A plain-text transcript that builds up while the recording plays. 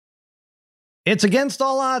It's Against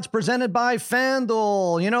All Odds presented by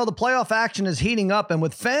FanDuel. You know, the playoff action is heating up, and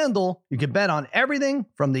with FanDuel, you can bet on everything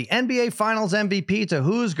from the NBA Finals MVP to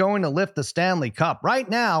who's going to lift the Stanley Cup. Right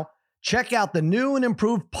now, check out the new and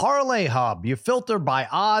improved Parlay Hub. You filter by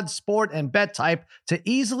odds, sport, and bet type to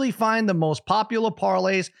easily find the most popular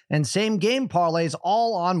parlays and same-game parlays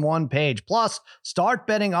all on one page. Plus, start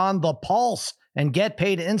betting on the pulse and get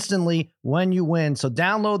paid instantly when you win. So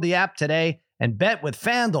download the app today and bet with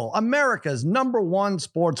FanDuel, America's #1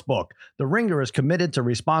 sportsbook. The Ringer is committed to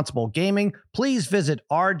responsible gaming. Please visit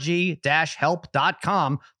rg-help.com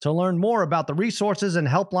to learn more about the resources and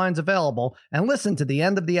helplines available and listen to the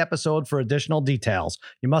end of the episode for additional details.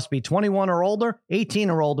 You must be 21 or older,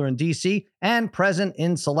 18 or older in D.C., and present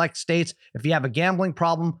in select states. If you have a gambling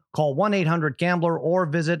problem, call 1-800-GAMBLER or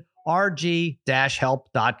visit rg-help.com.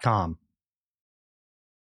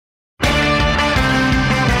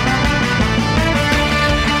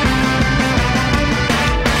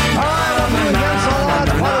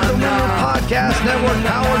 Podcast Network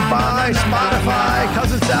powered by Spotify.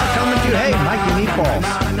 Cousin Sal coming to you. Hey, Mikey Meatballs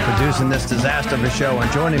producing this disaster of a show.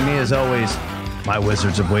 And joining me as always, my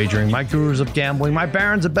wizards of wagering, my gurus of gambling, my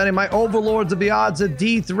barons of betting, my overlords of the odds at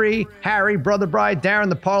D3, Harry, Brother Bride, Darren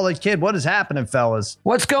the Parlay Kid. What is happening, fellas?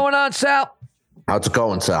 What's going on, Sal? How's it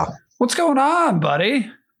going, Sal? What's going on,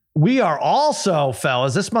 buddy? We are also,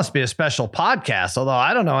 fellas, this must be a special podcast, although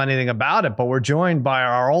I don't know anything about it, but we're joined by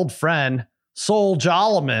our old friend, Sol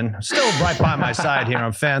Jolliman, still right by my side here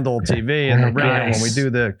on FanDuel TV and the Ringer when we do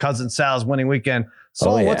the Cousin Sal's winning weekend.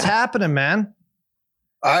 Sol, what's happening, man?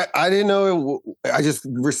 I didn't know. I just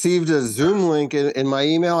received a Zoom link in my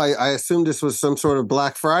email. I assumed this was some sort of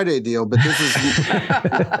Black Friday deal, but this is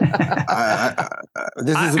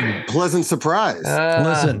this is a pleasant surprise.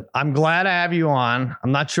 Listen, I'm glad to have you on.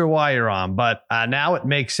 I'm not sure why you're on, but now it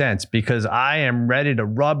makes sense because I am ready to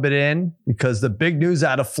rub it in because the big news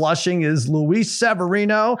out of Flushing is Luis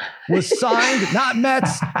Severino was signed, not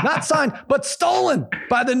Mets, not signed, but stolen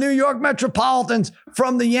by the New York Metropolitans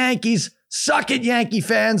from the Yankees. Suck it, Yankee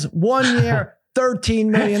fans. 1 year, $13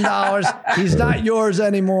 million. He's not yours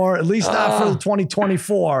anymore, at least not for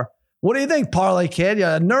 2024. What do you think, Parlay Kid?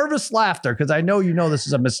 Yeah, nervous laughter, because I know you know this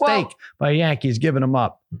is a mistake by Yankees giving him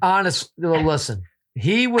up. Listen,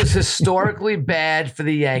 he was historically bad for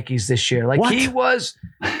the Yankees this year. Like he was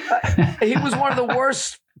one of the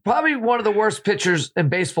worst, probably one of the worst pitchers in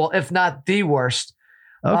baseball, if not the worst.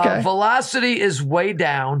 Okay. Velocity is way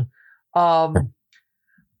down.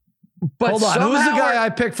 But hold on, who's the guy I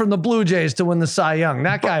picked from the Blue Jays to win the Cy Young?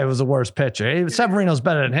 That guy was the worst pitcher. Severino's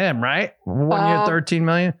better than him, right? 1 year, $13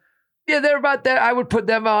 million. Yeah, they're about that. I would put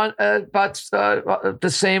them on about the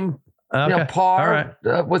same par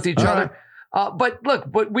with each other. But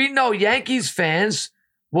look, but we know Yankees fans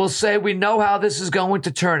will say we know how this is going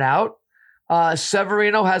to turn out.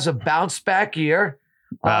 Severino has a bounce back year.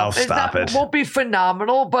 Stop it. It won't be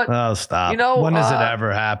phenomenal, but stop. You know, when does it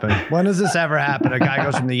ever happen? When does this ever happen? A guy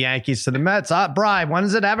goes from the Yankees to the Mets. Brian, when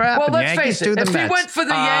does it ever happen? Well, let's Yankees face it. If Mets. he went for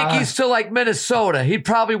the Yankees to like Minnesota, he'd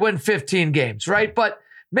probably win 15 games, right? But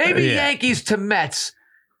maybe Yankees to Mets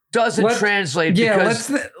doesn't translate.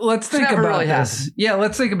 Because let's think about this. Happened. Yeah,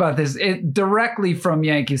 let's think about this. It directly from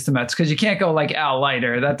Yankees to Mets because you can't go like Al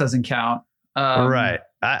Leiter. That doesn't count. Right.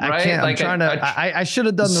 I can't. I'm trying to. I should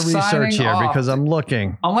have done the research here because I'm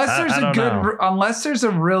looking. Unless there's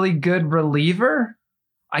a really good reliever.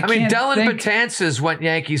 I mean, Dylan Betances went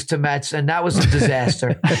Yankees to Mets, and that was a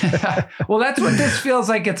disaster. Well, that's what this feels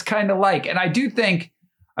like. It's kind of like, and I do think.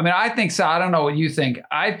 I think so. I don't know what you think.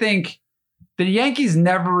 I think the Yankees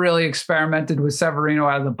never really experimented with Severino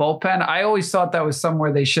out of the bullpen. I always thought that was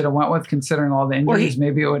somewhere they should have went with, considering all the injuries.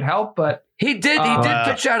 Maybe it would help, but. He did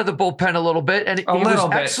pitch out of the bullpen a little bit, and he was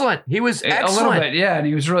excellent. He was excellent. A little bit, yeah, and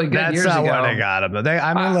he was really good years ago. That's not why they got him. But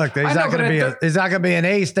look, he's not going to be an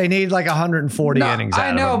ace. They need like 140 innings out of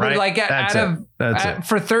him. I know, but like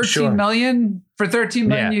for $13 million,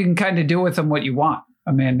 you can kind of do with him what you want.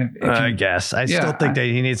 I mean, I guess I still think that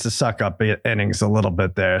he needs to suck up innings a little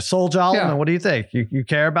bit there. Sol Jolliman, what do you think? You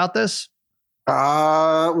care about this?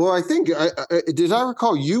 Well, I think, did I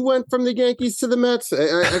recall you went from the Yankees to the Mets?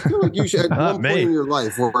 I feel like you should, at one point in your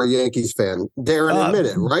life, were a Yankees fan. Darren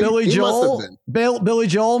admitted, right? Billy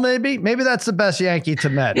Joel, maybe that's the best Yankee to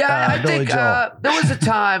Met. Yeah, I think there was a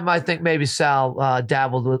time, I think maybe Sal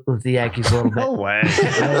dabbled with the Yankees a little bit. No way.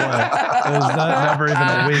 It was never even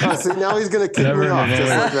a week. See, now he's going to kick me off just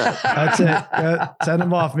like that. That's it. Send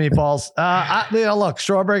him off, meatballs. Look,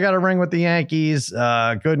 Strawberry got a ring with the Yankees.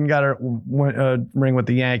 Gooden got a ring with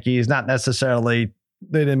the Yankees. Not necessarily,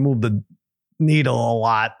 they didn't move the needle a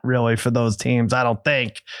lot really for those teams. I don't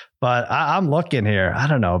think, but I'm looking here. I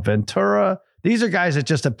don't know. Ventura. These are guys that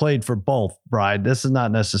just have played for both, Bride. This is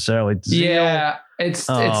not necessarily Zeal. Yeah, it's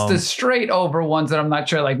the straight over ones that I'm not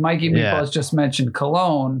sure. Like Mikey Meatballs just mentioned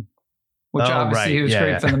Cologne, which obviously he was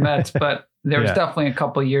great for the Mets, but there was definitely a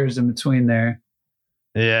couple of years in between there.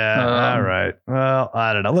 Yeah. All right. Well,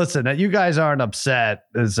 I don't know. Listen, that you guys aren't upset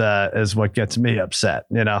is what gets me upset.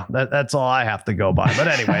 You know, that's all I have to go by. But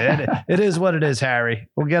anyway, it is what it is, Harry.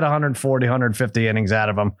 We'll get 140, 150 innings out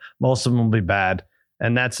of them. Most of them will be bad.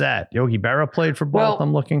 And that's that. Yogi Berra played for both. Well,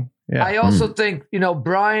 I'm looking. Yeah. I also think,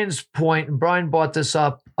 Brian's point, and Brian brought this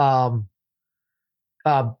up back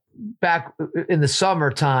in the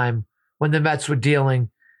summertime when the Mets were dealing.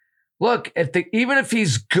 Look, even if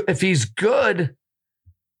he's good,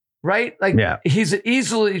 right? Like he's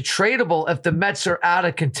easily tradable if the Mets are out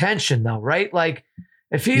of contention, though, right? Like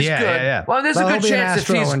if he's good, well, there's a good chance if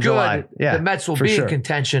he's good, the Mets will be in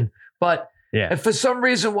contention. But if for some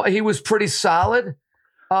reason he was pretty solid,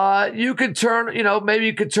 you could turn, maybe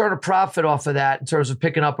you could turn a profit off of that in terms of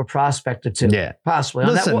picking up a prospect or two. Yeah, possibly.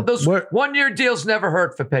 Listen, those 1-year deals never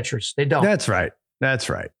hurt for pitchers. They don't. That's right.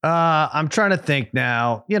 I'm trying to think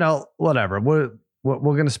now. Whatever. We're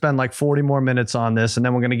going to spend like 40 more minutes on this, and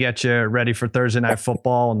then we're going to get you ready for Thursday Night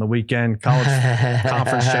Football on the weekend, college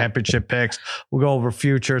conference championship picks. We'll go over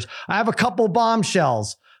futures. I have a couple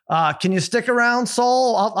bombshells. Can you stick around,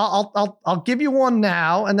 Soul? I'll give you one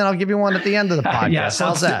now, and then I'll give you one at the end of the podcast. Yes,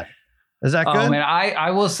 how's that? Is that good? Oh man,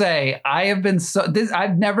 I will say I have been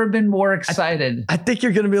I've never been more excited. I think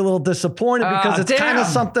you're going to be a little disappointed because it's kind of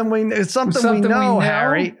something we know,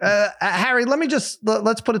 Harry. Harry,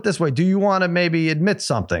 let's put it this way. Do you want to maybe admit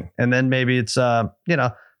something, and then maybe it's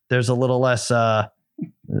there's a little less of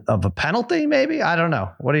a penalty? Maybe, I don't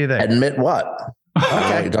know. What do you think? Admit what?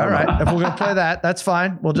 Okay, all right. If we're going to play that, that's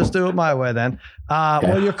fine. We'll just do it my way then.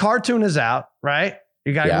 Well, your cartoon is out, right?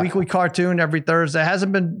 You got a weekly cartoon every Thursday.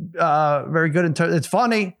 Hasn't been very good in terms. It's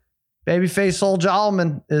funny. Babyface Soldier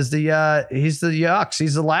Allman is he's the yucks.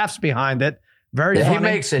 He's the laughs behind it. Very funny. He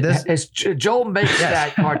makes it. Joel makes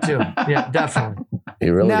that cartoon. Yeah, definitely. He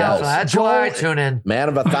really does. That's why I tune in. Man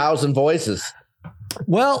of 1,000 voices.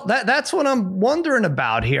 Well, that's what I'm wondering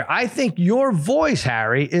about here. I think your voice,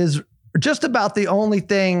 Harry, is just about the only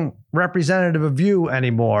thing representative of you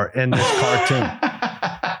anymore in this cartoon.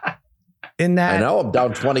 I know I'm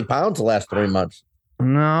down 20 pounds the last 3 months.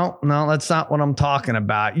 No, that's not what I'm talking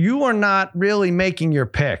about. You are not really making your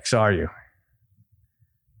picks, are you?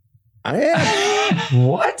 I am.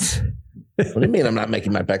 What? What do you mean I'm not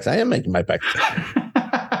making my picks? I am making my picks.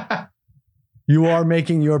 You are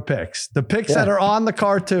making your picks. The picks that are on the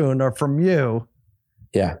cartoon are from you.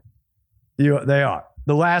 Yeah. They are.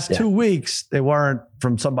 The last 2 weeks, they weren't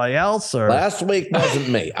from somebody else, or last week wasn't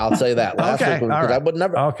me. I'll say that. Last week, because I would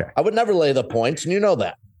never. Okay. I would never lay the points, and you know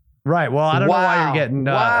that. Right. Well, I don't know why you're getting.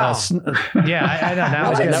 I don't know. I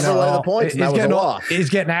would never lay the points. He's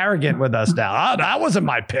getting arrogant with us now. That wasn't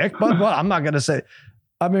my pick, but I'm not going to say.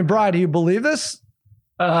 I mean, Brian, do you believe this?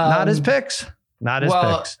 Not his picks. Not his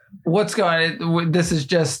picks. What's going on? This is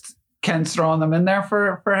just Ken's throwing them in there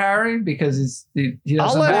for Harry because he doesn't.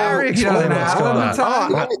 I'll let Harry explain what's going on.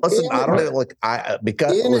 Listen, I don't like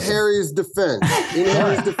Harry's defense.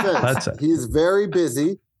 He's very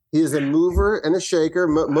busy. He is a mover and a shaker,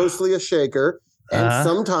 mostly a shaker, and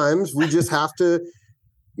sometimes we just have to.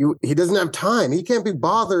 He doesn't have time. He can't be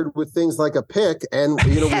bothered with things like a pick, and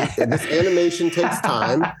this animation takes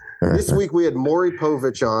time. This week we had Maury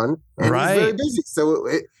Povich on, and he's very busy. So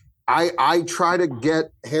I try to get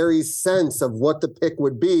Harry's sense of what the pick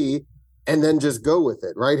would be and then just go with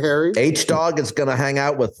it. Right, Harry? H-Dog is going to hang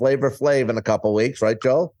out with Flavor Flav in a couple weeks. Right,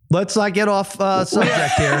 Joel? Let's not get off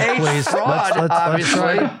subject here, please. Fraud,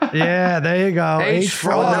 obviously. Yeah, there you go.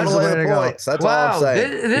 H-Fraud. That's all I'm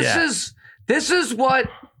saying. This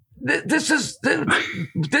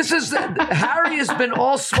is Harry has been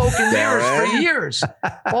all smoke and mirrors for years.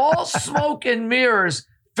 All smoke and mirrors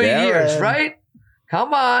for years, right?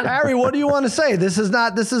 Come on, Harry. What do you want to say? This is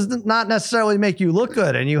not necessarily make you look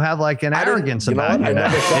good, and you have like an arrogance about it. I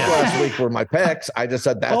never said last week were my picks. I just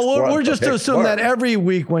said that's. Well, we're just to assume that every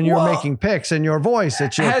week when you're making picks in your voice,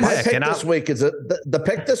 it's your pick. My pick this week is the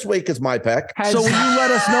pick this week is my pick. So will you let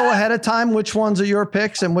us know ahead of time which ones are your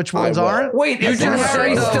picks and which ones aren't? Wait, is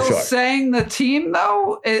Harry still saying the team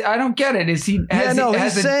though? I don't get it. Is he?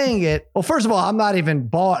 He's saying it. Well, first of all, I'm not even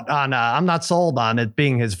bought on. I'm not sold on it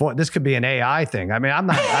being his voice. This could be an AI thing. I mean, I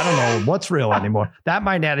don't know what's real anymore. That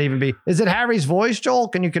might not even be. Is it Harry's voice, Joel?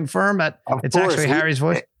 Can you confirm that it's actually Harry's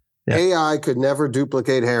voice? AI could never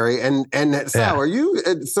duplicate Harry. And Sal, are you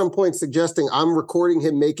at some point suggesting I'm recording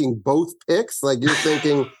him making both picks? Like you're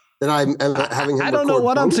thinking that I'm having him. I don't know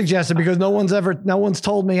what I'm suggesting because no one's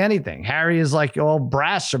told me anything. Harry is like all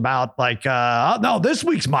brash about like, no, this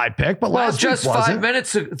week's my pick, but last week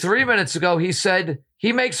wasn't. 3 minutes ago, he said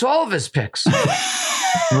he makes all of his picks.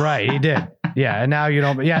 Right, he did. Yeah, and now you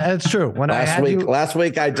don't. Yeah, that's true. Last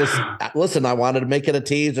week, I just I wanted to make it a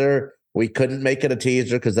teaser. We couldn't make it a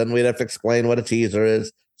teaser because then we'd have to explain what a teaser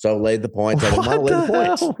is. So laid the points. I didn't want to lay the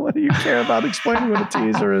points. What do you care about explaining what a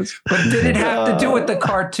teaser is? But did it have to do with the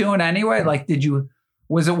cartoon anyway? Like,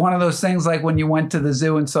 was it one of those things like when you went to the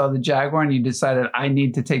zoo and saw the Jaguar and you decided I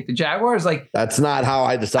need to take the Jaguars? Like, that's not how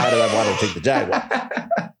I decided I wanted to take the Jaguar.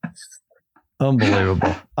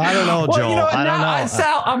 Unbelievable. I don't know, Joel. I don't know.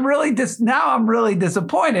 Sal, I'm really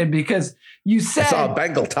disappointed because you said I saw a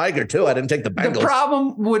Bengal tiger too. I didn't take the Bengals. The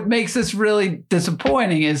problem what makes this really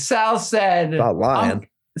disappointing is Sal said about lying.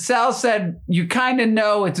 Sal said you kind of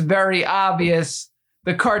know it's very obvious.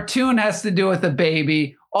 The cartoon has to do with a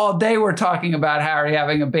baby. All day we're talking about Harry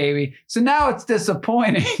having a baby. So now it's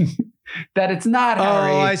disappointing. That it's not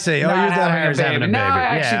Harry. Oh, I see. You thought Harry's having a baby. No, I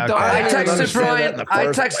actually thought. I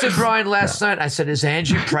texted Brian last night. I said, "Is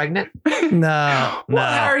Angie pregnant?" No.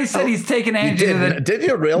 Harry said he's taking Angie to the. Did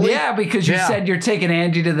you really? Yeah, because you said you're taking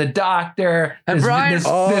Angie to the doctor. And Brian, this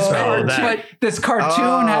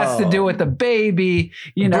cartoon has to do with the baby.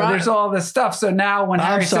 You know, there's all this stuff. So now when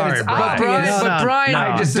Harry said it's obvious, Brian,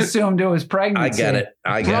 I just assumed it was pregnancy. I get it.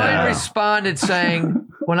 Brian responded saying,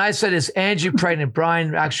 when I said, "Is Angie pregnant?"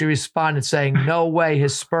 Brian actually responded saying, "No way,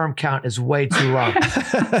 his sperm count is way too low."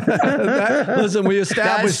 Listen, we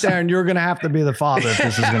established, Darren, you're going to have to be the father if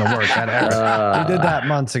this is going to work. We did that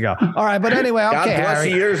months ago. All right, but anyway, okay, God bless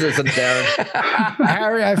Harry. Years isn't Darren.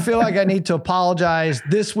 Harry, I feel like I need to apologize.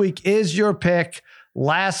 This week is your pick.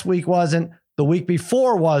 Last week wasn't. The week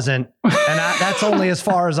before wasn't. And that's only as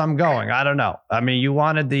far as I'm going. I don't know. I mean, you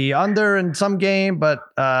wanted the under in some game, but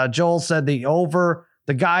Joel said the over.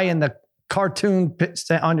 The guy in the cartoon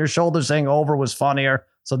on your shoulder saying over was funnier.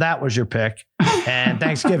 So that was your pick. And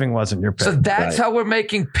Thanksgiving wasn't your pick. So that's how we're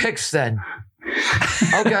making picks then.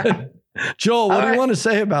 Okay. Joel, what do you want to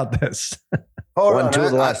say about this? Won 2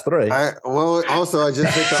 of the last 3. Also, I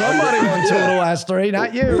just hit the somebody won 2 of the last 3,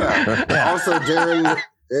 not you. Yeah. Also,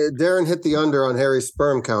 Darren hit the under on Harry's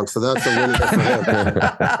sperm count, so that's a win for him.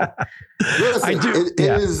 Listen,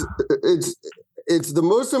 it's the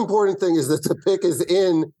most important thing is that the pick is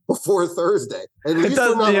in before Thursday.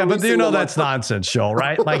 But you know that's nonsense, Joel,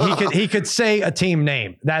 right? Like he could say a team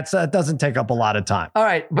name. That doesn't take up a lot of time. All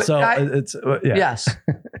right, but yes.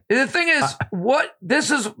 The thing is, this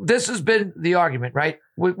has been the argument, right?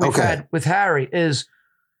 We've had with Harry is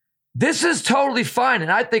this is totally fine,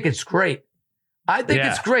 and I think it's great. I think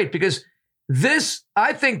it's great because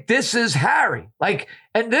I think this is Harry. Like,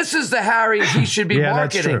 and this is the Harry he should be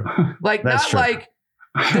marketing. Like, that's not true.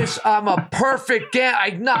 Like this, I'm a perfect guy. I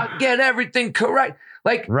not get everything correct.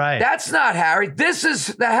 Like, that's not Harry. This is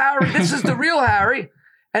the Harry. This is the real Harry.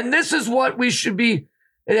 And this is what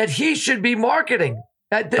that he should be marketing.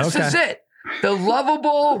 That this is it. The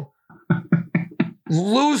lovable,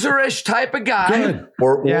 loserish type of guy. Good.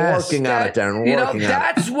 We're working on it, Darren.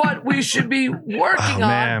 That's what we should be working on.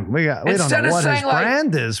 Man, we don't know what his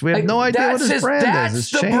brand is. We have no idea what his brand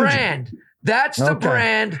is. That's the brand. That's the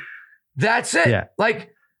brand. That's it. Yeah. Like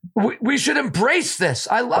we should embrace this.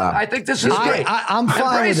 I think this is great. I'm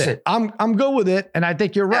fine with it. I'm good with it. And I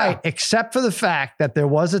think you're right, except for the fact that there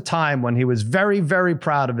was a time when he was very, very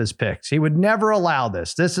proud of his picks. He would never allow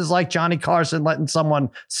this. This is like Johnny Carson letting someone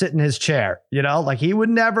sit in his chair, like he would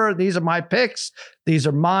never, these are my picks. These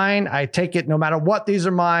are mine. I take it no matter what. These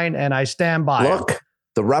are mine. And I stand by it.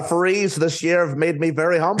 The referees this year have made me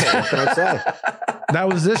very humble. What can I say? That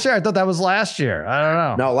was this year? I thought that was last year. I don't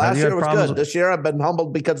know. No, last year was good. This year I've been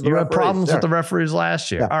humbled because of the referees. You had problems with the referees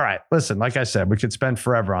last year. Yeah. All right. Listen, like I said, we could spend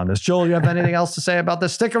forever on this. Joel, you have anything else to say about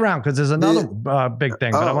this? Stick around because there's another big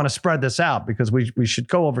thing, but I want to spread this out because we should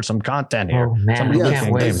go over some content here. Oh, man.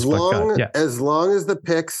 As long as the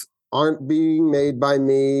picks aren't being made by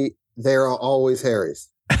me, they're always Harry's.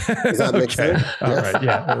 Does that make sense? All right.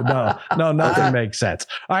 Yeah. No, nothing makes sense.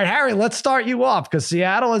 All right, Harry, let's start you off because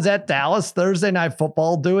Seattle is at Dallas Thursday Night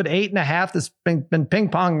Football. Do it 8.5. This has been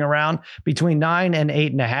ping-ponging around between 9 and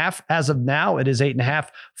 8.5. As of now, it is 8.5,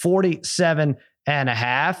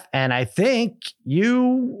 47.5. And I think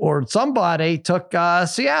you or somebody took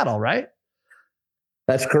Seattle, right?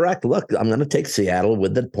 That's correct. Look, I'm going to take Seattle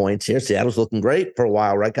with the points here. Seattle's looking great for a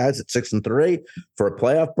while, right, guys? At 6-3 for a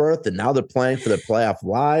playoff berth, and now they're playing for their playoff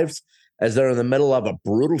lives as they're in the middle of a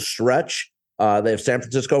brutal stretch They have San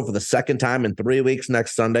Francisco for the second time in 3 weeks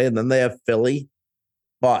next Sunday, and then they have Philly.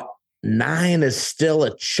 But 9 is still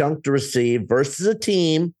a chunk to receive versus a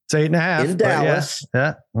team. It's 8.5 in Dallas,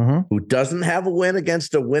 who doesn't have a win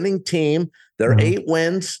against a winning team. They're 8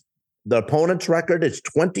 wins. The opponent's record is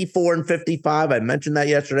 24-55. I mentioned that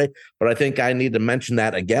yesterday, but I think I need to mention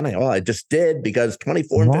that again. I just did, because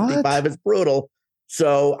 24-55 is brutal.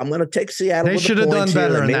 So I'm going to take Seattle. They should have done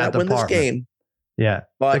better in that department. Win this game. Yeah,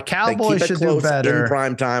 but the Cowboys should do better in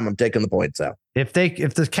prime time. I'm taking the points out. If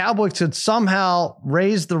the Cowboys could somehow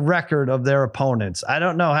raise the record of their opponents, I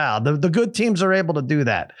don't know how. The good teams are able to do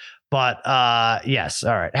that. But yes,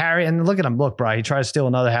 all right, Harry, and look at him. Look, Bri, he tried to steal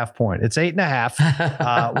another half point. It's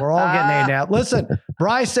 8.5. We're all getting 8.5. Listen,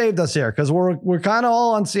 Bri saved us here because we're kind of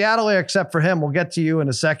all on Seattle here except for him. We'll get to you in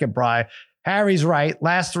a second, Bri. Harry's right.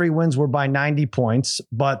 Last 3 wins were by 90 points,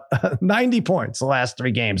 but 90 points the last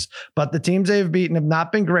 3 games. But the teams they've beaten have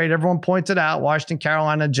not been great. Everyone pointed out Washington,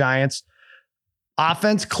 Carolina, Giants.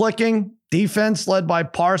 Offense clicking, defense led by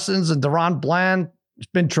Parsons and Deron Bland. It's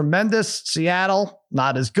been tremendous. Seattle,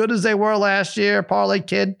 not as good as they were last year. Parlay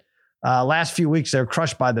kid. Last few weeks, they were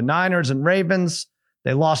crushed by the Niners and Ravens.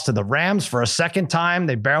 They lost to the Rams for a second time.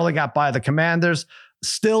 They barely got by the Commanders.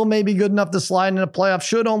 Still maybe good enough to slide into the playoffs.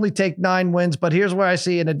 Should only take 9 wins, but here's where I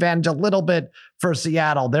see an advantage a little bit for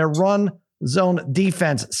Seattle. Their run zone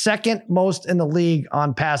defense, second most in the league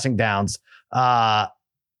on passing downs.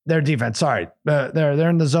 Their defense, sorry. They're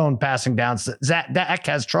in the zone passing downs. Dak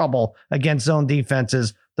has trouble against zone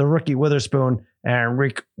defenses. The rookie Witherspoon and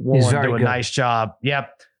Rick Woolen do a nice job.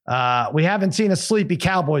 Yep. We haven't seen a sleepy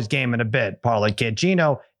Cowboys game in a bit, Parlay Kid.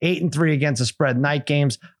 Gino, 8-3 against the spread night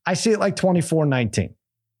games. I see it like 24-19.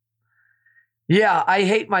 Yeah, I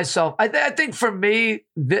hate myself. I think for me,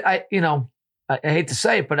 I hate to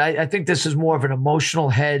say it, but I think this is more of an emotional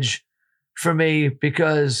hedge for me,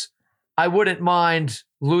 because I wouldn't mind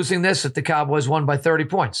losing this if the Cowboys won by 30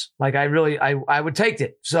 points. Like I would take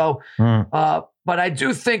it. So, but I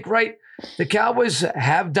do think, the Cowboys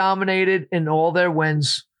have dominated in all their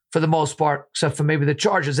wins for the most part, except for maybe the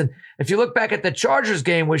Chargers. And if you look back at the Chargers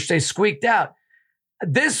game, which they squeaked out,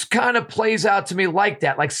 this kind of plays out to me like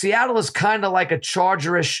that. Like Seattle is kind of like a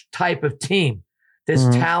Chargerish type of team. There's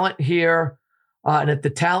talent here. And if the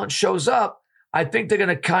talent shows up, I think they're going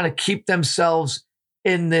to kind of keep themselves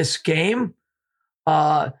in this game.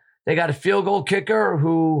 They got a field goal kicker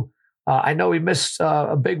who I know he missed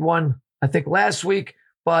a big one, I think last week,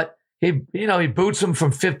 but he boots him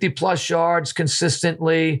from 50 plus yards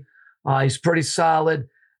consistently. He's pretty solid,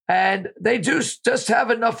 and they do just have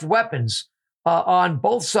enough weapons on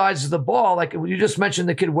both sides of the ball. Like you just mentioned,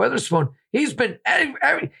 the kid Witherspoon. He's been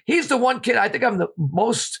he's the one kid I think I'm the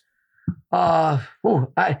most. All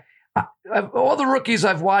the rookies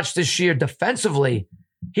I've watched this year defensively,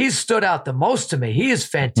 he's stood out the most to me. He is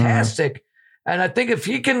fantastic, and I think if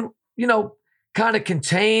he can, kind of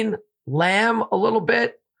contain Lamb a little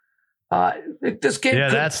bit. This game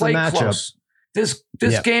could play close. This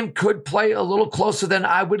game could play a little closer than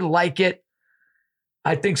I would like it.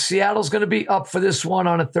 I think Seattle's going to be up for this one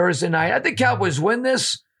on a Thursday night. I think Cowboys win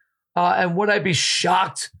this. And would I be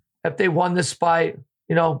shocked if they won this by,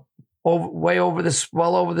 way over this,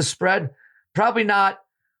 well over the spread? Probably not.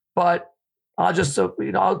 But I'll just,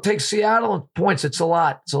 I'll take Seattle and points. It's a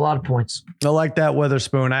lot. It's a lot of points. I like that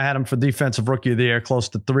Witherspoon. I had him for defensive rookie of the year, close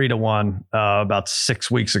to 3-1 about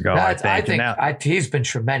 6 weeks ago. I think he's been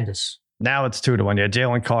tremendous. Now it's 2-1. Yeah,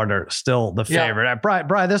 Jalen Carter still the favorite. Yeah.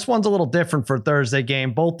 Brian, this one's a little different for a Thursday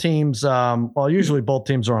game. Both teams, usually both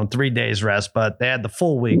teams are on 3 days rest, but they had the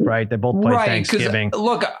full week, right? They both played Thanksgiving.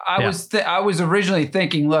 Look, I was originally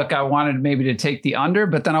thinking, I wanted maybe to take the under,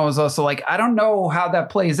 but then I was also like, I don't know how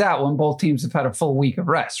that plays out when both teams have had a full week of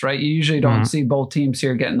rest, right? You usually don't see both teams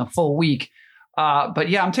here getting the full week. But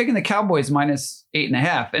yeah, I'm taking the Cowboys minus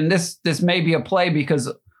 8.5, and this may be a play because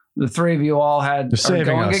the 3 of you all are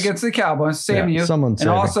going against the Cowboys, saving you. And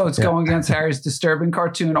also it's going against Harry's disturbing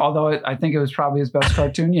cartoon, although I think it was probably his best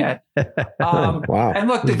cartoon yet. Wow. And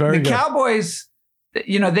look, the Cowboys,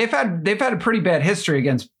 they've had a pretty bad history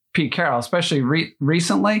against Pete Carroll, especially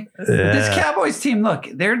recently. Yeah. This Cowboys team, look,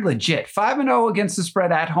 they're legit. 5-0 against the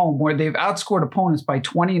spread at home, where they've outscored opponents by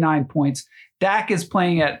 29 points. Dak is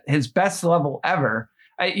playing at his best level ever.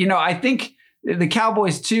 I think the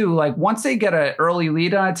Cowboys too, once they get an early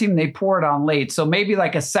lead on a team, they pour it on late. So maybe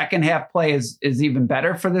a second half play is even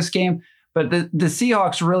better for this game. But the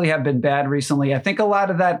Seahawks really have been bad recently. I think a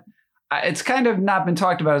lot of that, it's kind of not been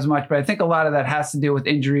talked about as much, but I think a lot of that has to do with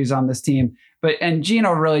injuries on this team. And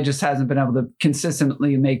Gino really just hasn't been able to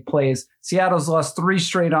consistently make plays. Seattle's lost 3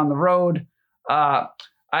 straight on the road.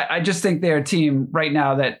 I just think they're a team right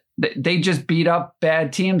now that they just beat up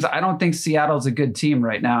bad teams. I don't think Seattle's a good team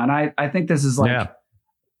right now. And I think this is like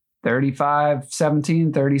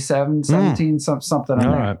 35-17, 37-17, something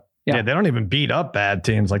on that. Yeah, they don't even beat up bad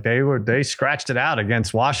teams. Like they scratched it out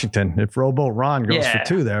against Washington. If Rowboat Ron goes for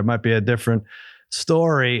 2 there, it might be a different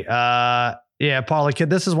story. Parlay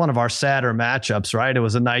Kid, this is one of our sadder matchups, right? It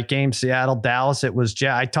was a night game, Seattle, Dallas. It was,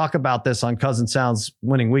 I talk about this on Cousin Sound's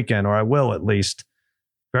winning weekend, or I will at least.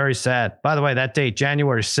 Very sad. By the way, that date,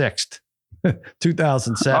 January 6th,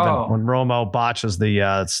 2007, when Romo botches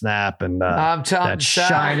the snap and I'm telling that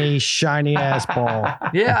shiny ass ball.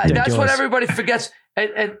 Yeah, and that's what everybody forgets.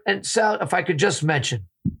 And Sal, if I could just mention.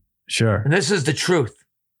 Sure. And this is the truth.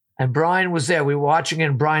 And Brian was there. We were watching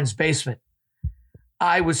in Brian's basement.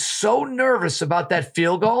 I was so nervous about that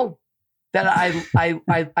field goal that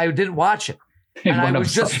I didn't watch it. And I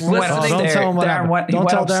was just listening. Don't tell him what happened. Don't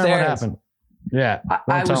tell Darren what happened. Yeah.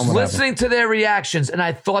 I was listening to their reactions and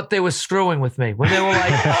I thought they were screwing with me when they were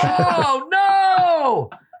like, oh, no.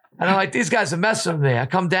 And I'm like, these guys are messing with me. I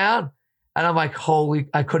come down and I'm like,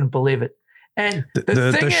 I couldn't believe it. And the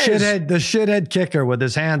shithead kicker with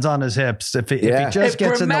his hands on his hips. If he just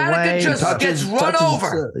gets in the way, gets run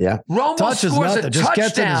over. Romo scores a touchdown. Just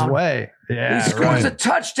gets in his way. Yeah, he scores a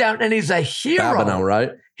touchdown, and he's a hero. Babineau,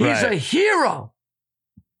 right? He's a hero.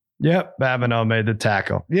 Yep, Babineau made the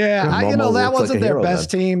tackle. Yeah, that wasn't their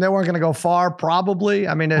best team. They weren't going to go far, probably.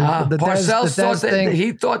 I mean, Parcells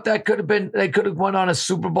thought that could have been. They could have won on a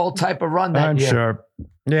Super Bowl type of run that year. I'm sure.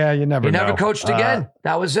 Yeah, you never. He never coached again.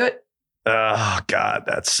 That was it. Oh God,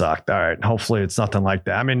 that sucked. All right, hopefully it's nothing like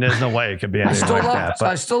that. I mean, there's no way it could be anything like that. But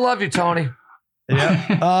I still love you, Tony.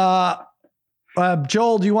 Yeah.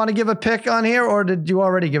 Joel, do you want to give a pick on here, or did you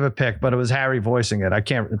already give a pick? But it was Harry voicing it. I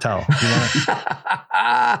can't tell.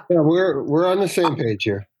 Yeah, we're on the same page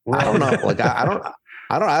here. I don't know. Like I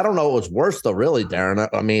don't know what's worse though, really, Darren.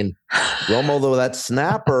 I mean, Romo though that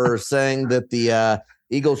snapper saying that the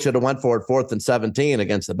Eagles should have went for it 4th and 17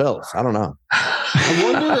 against the Bills. I don't know.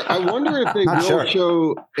 I wonder if they will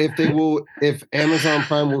show if Amazon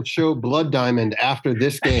Prime will show Blood Diamond after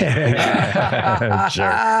this game.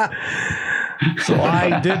 Sure. So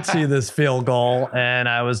I did see this field goal and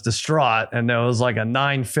I was distraught, and there was like a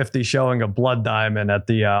 9:50 showing of Blood Diamond at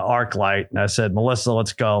the arc light, and I said, Melissa,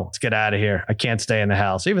 let's go, let's get out of here. I can't stay in the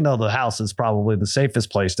house, even though the house is probably the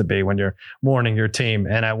safest place to be when you're mourning your team.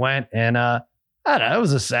 And I went, and I don't know, it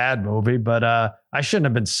was a sad movie, but I shouldn't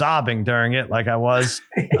have been sobbing during it like I was.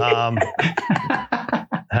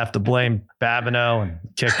 Have to blame Babineau and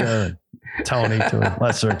Kicker and Tony to a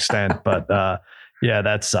lesser extent, but yeah,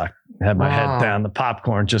 that sucked. I had my head down, the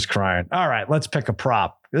popcorn, just crying. All right, let's pick a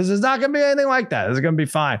prop. This is not going to be anything like that. This is going to be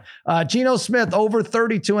fine. Geno Smith, over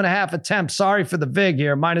 32.5 attempts. Sorry for the VIG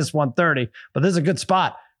here, minus 130, but this is a good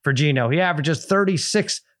spot for Geno. He averages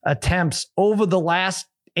 36 attempts over the last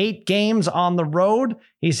 8 games on the road.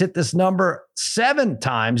 He's hit this number 7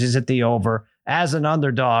 times. He's hit the over as an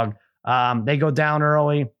underdog. They go down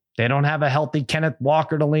early. They don't have a healthy Kenneth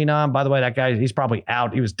Walker to lean on. By the way, that guy, he's probably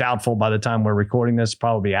out. He was doubtful by the time we're recording this,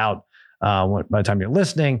 probably out by the time you're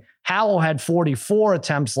listening. Howell had 44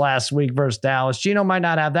 attempts last week versus Dallas. Geno might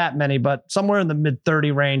not have that many, but somewhere in the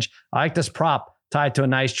mid-30 range. I like this prop tied to a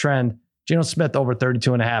nice trend. Geno Smith over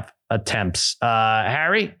 32.5 attempts.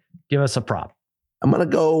 Harry, give us a prop. I'm going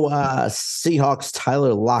to go Seahawks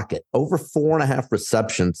Tyler Lockett over 4.5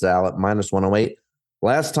 receptions, Al, at minus 108.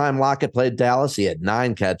 Last time Lockett played Dallas, he had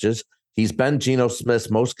 9 catches. He's been Geno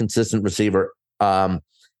Smith's most consistent receiver,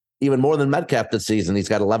 even more than Metcalf this season. He's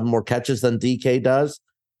got 11 more catches than DK does.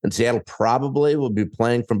 And Seattle probably will be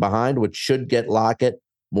playing from behind, which should get Lockett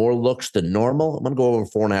more looks than normal. I'm going to go over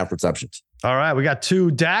 4.5 receptions. All right, we got 2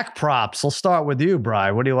 Dak props. We'll start with you,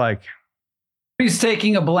 Bri. What do you like? He's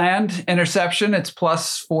taking a bland interception. It's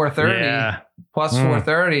plus 430. Yeah. Plus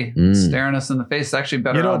 430. Staring us in the face. It's actually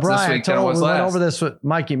better odds this week than it was last. We went over this with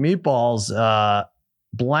Mikey Meatballs.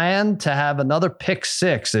 Bland to have another pick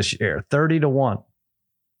 6 this year, 30-1.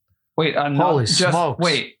 Wait, holy smokes.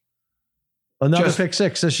 Wait. Another pick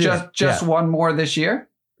 6 this year. Just one more this year?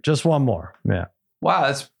 Just one more. Yeah. Wow,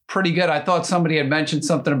 that's pretty good. I thought somebody had mentioned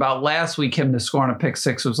something about last week him to score on a pick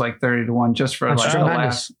 6 was like 30-1 just for like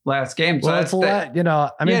the last game. So well, it's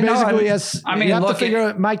basically, you have to figure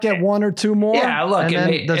it might get 1 or 2 more. Yeah, look,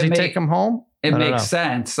 does he take him home? It makes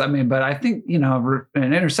sense. I mean, but I think, an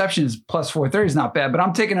interception is plus 430 is not bad, but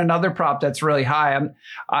I'm taking another prop that's really high.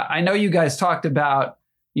 I know you guys talked about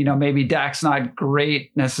maybe Dak's not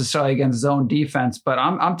great necessarily against zone defense, but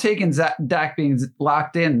I'm taking Dak being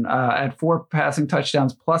locked in at 4 passing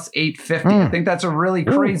touchdowns plus 850. I think that's a really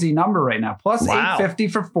crazy number right now. Plus 850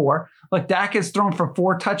 for 4. Look, Dak has thrown for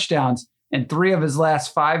 4 touchdowns in 3 of his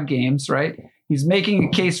last 5 games, right? He's making a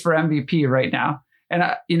case for MVP right now. And,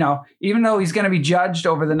 even though he's going to be judged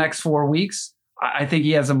over the next 4 weeks, I think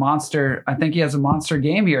he has a monster. I think he has a monster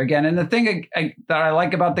game here again. And the thing that I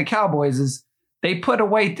like about the Cowboys is they put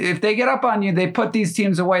away, if they get up on you, they put these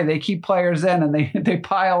teams away. They keep players in and they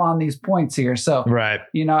pile on these points here. So,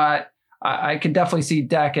 I could definitely see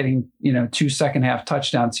Dak getting, 2 second half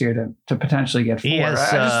touchdowns here to potentially get 4. I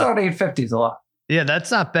just thought 850 is a lot. Yeah, that's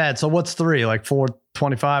not bad. So what's 3? Like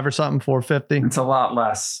 425 or something? 450? It's a lot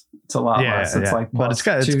less. It's like plus it's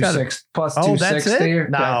got 260.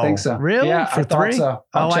 No, I think so. Really? Yeah, for 3? So.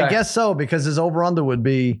 I guess so, because his over under would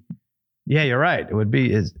be. Yeah, you're right. It would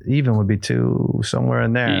be even would be 2 somewhere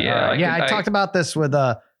in there. Yeah, I talked about this with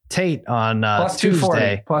Tate on plus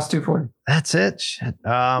Tuesday. Plus 240. That's it. Shit.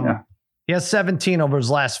 He has 17 over his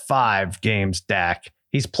last 5 games. Dak.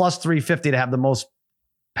 He's plus 350 to have the most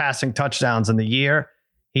passing touchdowns in the year.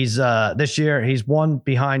 He's this year he's 1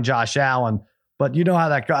 behind Josh Allen. But you know how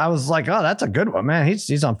that goes. I was like, oh, that's a good one, man.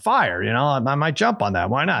 He's on fire. I might jump on that.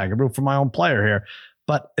 Why not? I can root for my own player here.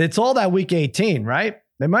 But it's all that week 18, right?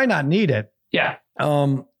 They might not need it. Yeah.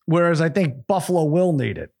 Whereas I think Buffalo will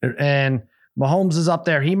need it. And Mahomes is up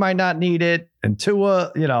there. He might not need it. And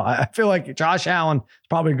Tua, I feel like Josh Allen is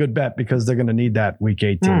probably a good bet because they're going to need that week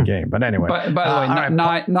 18 game. But anyway. By the way,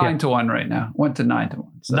 9-1 right now. Went to 9-1.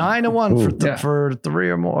 So. 9-1 for 3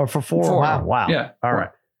 or more, or for 4. Wow. Yeah. All right.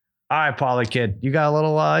 All right, Paulie Kid, you got a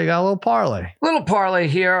little parlay. Little parlay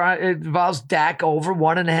here. It involves Dak over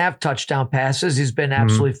 1.5 touchdown passes. He's been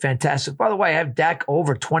absolutely fantastic. By the way, I have Dak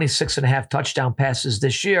over 26.5 touchdown passes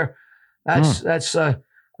this year. That's a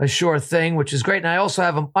sure thing, which is great. And I also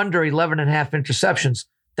have him under 11.5 interceptions.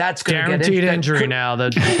 That's going to get guaranteed injury now.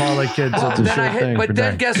 That Parlay Kid's a sure thing. But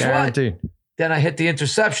then guess guaranteed. what? Then I hit the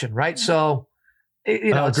interception, right? So.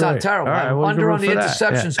 It's great. not terrible. Right, we'll under on the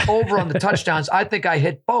interceptions, over on the touchdowns. I think I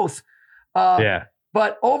hit both.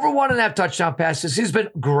 But over 1.5 touchdown passes, he's been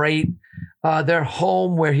great. They're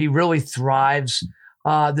home where he really thrives.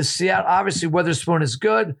 The Seattle, obviously, Witherspoon is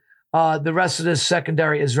good. The rest of this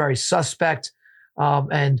secondary is very suspect.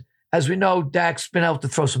 And as we know, Dak's been able to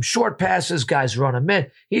throw some short passes. Guys run him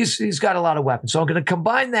in. He's got a lot of weapons. So I'm going to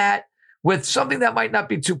combine that with something that might not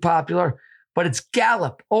be too popular. But it's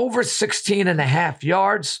Gallup over 16.5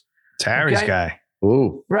 yards. It's Harry's guy.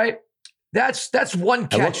 Ooh. Right? That's 1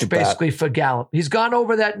 catch basically for Gallup. He's gone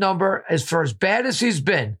over that number. For as bad as he's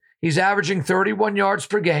been, he's averaging 31 yards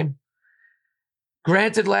per game.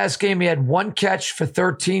 Granted, last game he had 1 catch for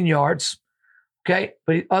 13 yards. Okay.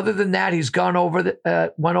 But other than that, he's gone over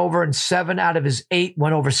went over in 7 out of his 8,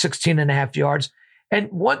 went over 16.5 yards.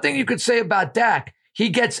 And one thing you could say about Dak, he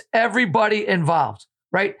gets everybody involved,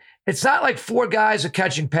 right? It's not like 4 guys are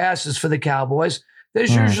catching passes for the Cowboys.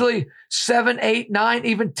 There's usually 7, 8, 9,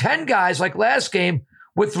 even 10 guys like last game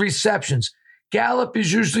with receptions. Gallup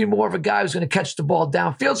is usually more of a guy who's going to catch the ball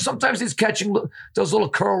downfield. Sometimes he's catching those little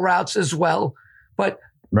curl routes as well. But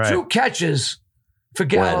 2 catches for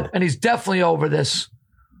Gallup, and he's definitely over this.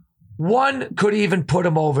 1 could even put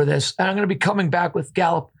him over this. And I'm going to be coming back with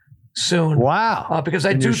Gallup soon. Wow. Because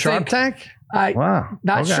I do Sharp think... Tank?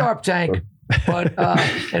 Not Sharp Tank. But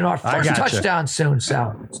in our first touchdown soon,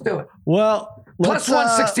 Sal. Let's do it. Well, plus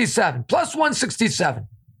 167. Plus 167.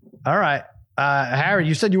 All right. Harry,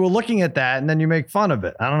 you said you were looking at that and then you make fun of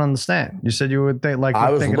it. I don't understand. You said you would think like I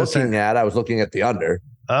was looking at the under.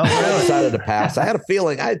 Oh, really? I decided to pass. I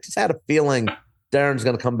just had a feeling Darren's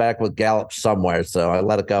going to come back with Gallup somewhere, so I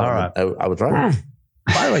let it go. All right. I was right.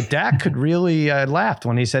 By the way, Dak could really laughed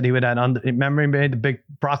when he said he would have remember he made the big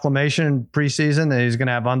proclamation in preseason that he's going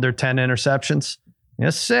to have under 10 interceptions.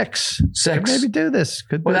 Yes, 6. Could maybe do this.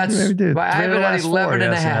 Maybe do. I have it at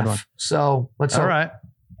 11.5. So let's hope. All right.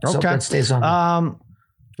 Okay. That stays on.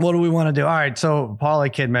 What do we want to do? All right. So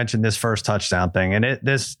Paulie Kid mentioned this first touchdown thing, and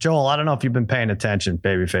Joel, I don't know if you've been paying attention,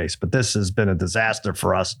 babyface, but this has been a disaster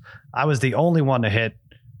for us. I was the only one to hit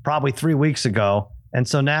probably 3 weeks ago, and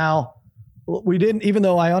so now. We didn't, even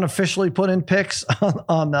though I unofficially put in picks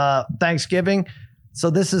on Thanksgiving. So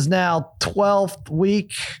this is now 12th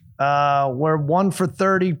week. We're 1 for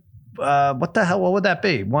 30. What the hell? What would that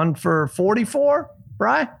be? 1 for 44,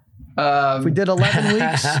 Brian? If we did 11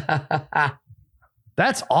 weeks.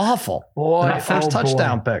 That's awful. Boy, first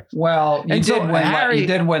touchdown pick. Well, you did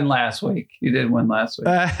win last week.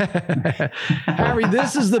 Harry,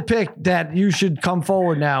 this is the pick that you should come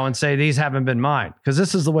forward now and say these haven't been mine, because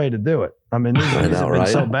this is the way to do it. I mean, these have been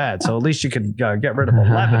so bad. So at least you can get rid of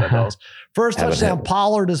 11 of those. First touchdown,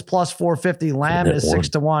 Pollard is plus 450. Lamb is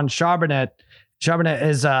 6-1. Charbonnet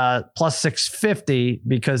is plus 650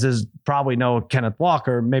 because there's probably no Kenneth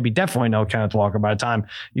Walker, maybe definitely no Kenneth Walker by the time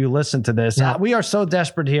you listen to this. Yeah. We are so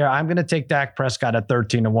desperate here. I'm going to take Dak Prescott at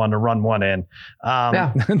 13-1 to run one in. The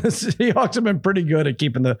Seahawks have been pretty good at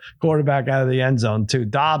keeping the quarterback out of the end zone too.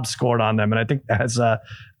 Dobbs scored on them, and I think as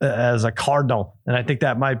a Cardinal, and I think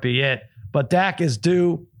that might be it. But Dak is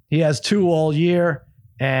due. He has 2 all year,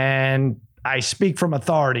 and I speak from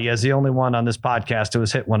authority as the only one on this podcast who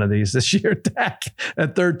has hit one of these this year. Dak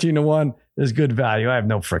at 13-1 is good value. I have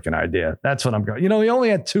no freaking idea. That's what I'm going. He only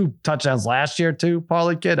had 2 touchdowns last year too,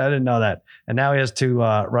 Parlay Kid. I didn't know that. And now he has 2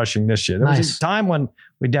 rushing this year. There was a time when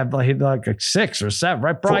we definitely hit like 6 or 7,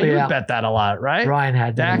 right? Brian, you bet that a lot, right? Ryan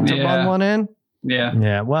had Dak to run one in. Yeah.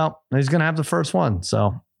 Yeah. Well, he's going to have the first one.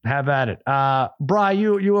 So have at it. Brian,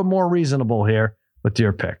 you are more reasonable here with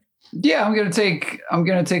your pick. Yeah, I'm gonna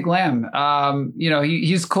take Lamb.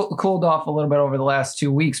 He's cooled off a little bit over the last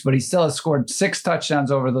 2 weeks, but he still has scored 6 touchdowns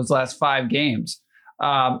over those last 5 games.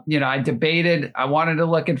 I debated. I wanted to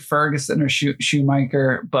look at Ferguson or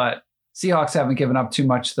Shoemaker, but Seahawks haven't given up too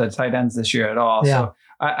much to the tight ends this year at all. Yeah. So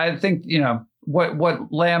I think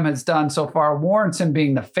what Lamb has done so far warrants him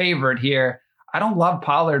being the favorite here. I don't love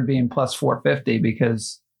Pollard being plus 450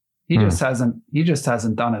 because he just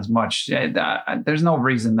hasn't done as much. There's no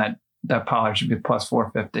reason that Pollard should be plus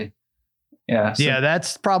 450. Yeah. So,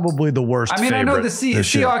 that's probably the worst. I mean, I know the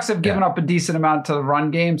Seahawks have given up a decent amount to the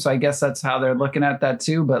run game, so I guess that's how they're looking at that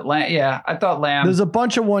too. But I thought Lamb. There's a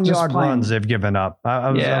bunch of 1-yard runs they've given up.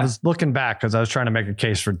 I was looking back because I was trying to make a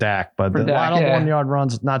case for Dak, but a lot of 1-yard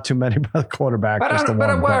runs, not too many by the quarterback.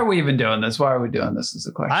 But why are we even doing this? Why are we doing this? Is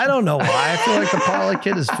the question. I don't know why. I feel like the Parlay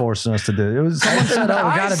Kid is forcing us to do it. It was someone said, "Oh,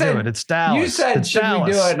 we got to do it." It's Dallas. You said, it's "Should Dallas.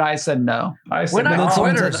 we do it?" And I said, "No." We're not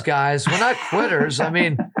quitters, guys. We're not quitters. I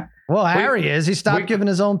mean. Well, Harry is. He stopped giving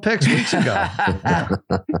his own picks weeks ago.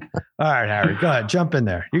 All right, Harry, go ahead. Jump in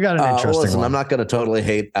there. You got an interesting one. I'm not going to totally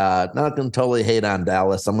hate. On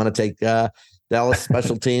Dallas. I'm going to take Dallas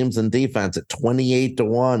special teams and defense at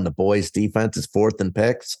 28-1. The boys' defense is 4th in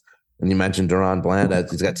picks. And you mentioned Deron Bland.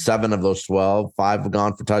 He's got 7 of those 12. 5 have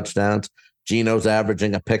gone for touchdowns. Geno's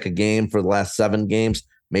averaging a pick a game for the last 7 games.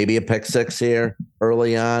 Maybe a pick 6 here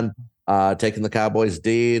early on. Taking the Cowboys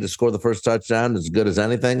D to score the first touchdown is as good as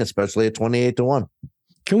anything, especially at 28-1.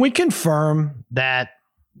 Can we confirm that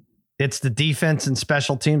it's the defense and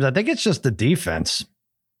special teams? I think it's just the defense.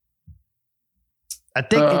 I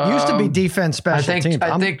think it used to be defense, special teams.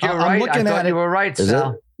 I think you're right. I thought you were right,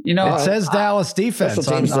 Sal. It says Dallas defense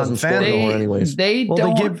on FanDuel.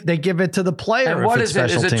 They give it to the player. And what is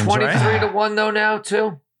it? Is it 23-1 though now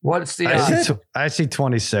too? What's the odds? I see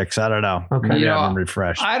 26. I don't know. Okay. Maybe I haven't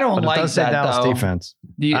refreshed. I don't like that Dallas though. Defense.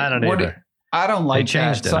 I don't either. I don't like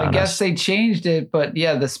that. So I guess they changed it, but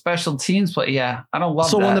the special teams play. Yeah, I don't love that.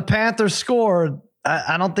 So when the Panthers scored,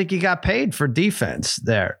 I don't think he got paid for defense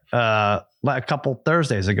there a couple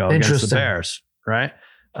Thursdays ago against the Bears, right?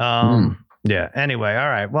 Yeah. Anyway, all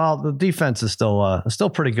right. Well, the defense is still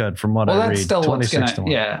pretty good from what I read. That's still what's gonna.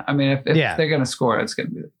 Yeah. I mean, if they're gonna score, it's gonna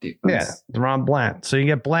be the defense. Yeah. Deron Bland. So you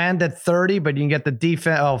get Bland at 30, but you can get the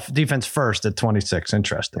defense first at 26.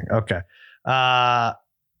 Interesting. Okay. All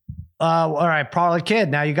right. Parlay Kid.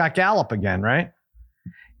 Now you got Gallup again, right?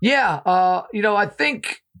 Yeah. I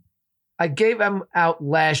think I gave him out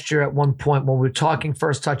last year at one point when we were talking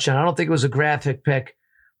first touchdown. I don't think it was a graphic pick.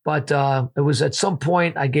 But it was at some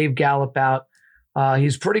point I gave Gallup out.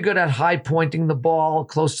 He's pretty good at high pointing the ball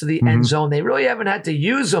close to the end zone. They really haven't had to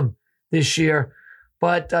use him this year.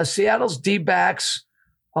 But Seattle's D-backs,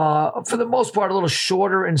 for the most part, a little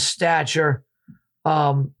shorter in stature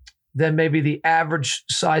than maybe the average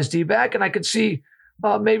size D-back. And I could see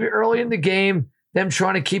maybe early in the game them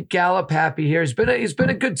trying to keep Gallup happy here. He's been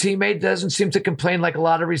a good teammate. Doesn't seem to complain like a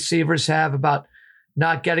lot of receivers have about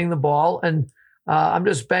not getting the ball. And I'm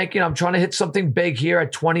just banking. I'm trying to hit something big here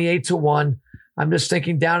at 28-1. I'm just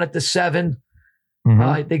thinking down at the 7.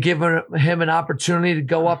 They give him an opportunity to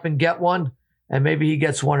go up and get one, and maybe he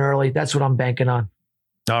gets one early. That's what I'm banking on.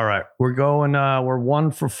 All right. We're going, we're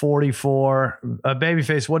 1 for 44.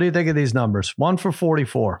 Babyface, what do you think of these numbers? 1 for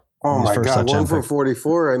 44. Oh my God, 1 for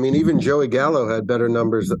 44. I mean, even Joey Gallo had better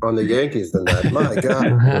numbers on the Yankees than that. My God.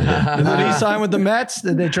 Did he sign with the Mets?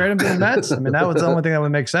 Did they trade him to the Mets? I mean, that was the only thing that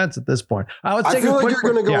would make sense at this point. I feel like you're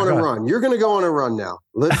going to go on a run. You're going to go on a run now.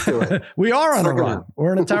 Let's do it. We are on a run.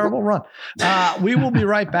 We're in a terrible run. We will be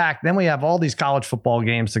right back. Then we have all these college football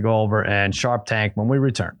games to go over and Sharp Tank when we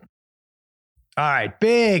return. All right,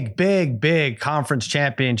 big conference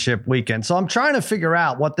championship weekend. So I'm trying to figure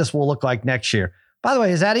out what this will look like next year. By the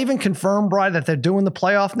way, is that even confirmed, Brian, that they're doing the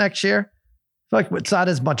playoff next year? I feel like it's not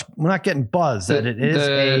as much. We're not getting buzz that it is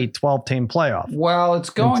a 12-team playoff. Well,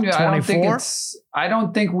 it's going to. I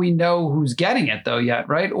don't think we know who's getting it though yet,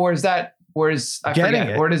 right? Or is that? Or is I getting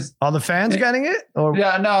forget? It? Or does are the fans getting it? Or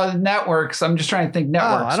no networks? I'm just trying to think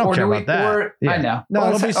networks. I don't care about that. I know.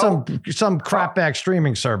 No, it'll be some crapback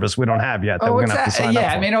streaming service we don't have yet that we're gonna have to sign up for.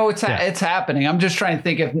 I mean, it's happening. I'm just trying to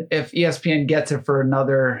think if ESPN gets it for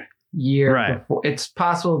another year. Right. It's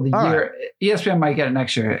possible ESPN might get it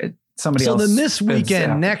next year. Somebody else. So then this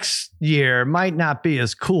weekend next year might not be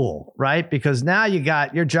as cool, right? Because now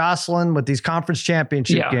you're jostling with these conference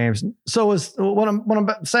championship games. So what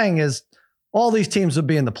I'm saying is all these teams would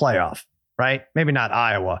be in the playoff, right? Maybe not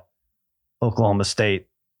Iowa, Oklahoma State,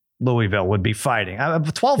 Louisville would be fighting.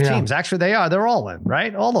 12 teams, actually they are. They're all in,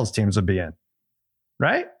 right? All those teams would be in,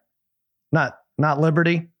 right? Not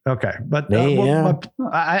Liberty. Okay. But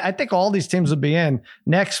I think all these teams would be in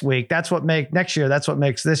next week. Next year. That's what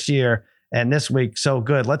makes this year and this week so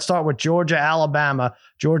good. Let's start with Georgia, Alabama.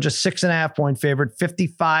 Georgia 6.5 point favorite.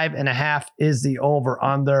 55.5 is the over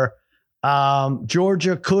under.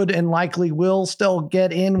 Georgia could and likely will still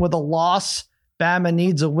get in with a loss. Bama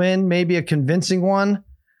needs a win, maybe a convincing one.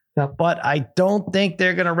 Yep. But I don't think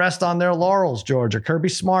they're going to rest on their laurels, Georgia. Kirby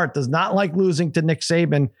Smart does not like losing to Nick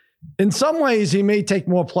Saban. In some ways, he may take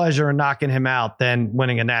more pleasure in knocking him out than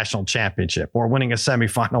winning a national championship or winning a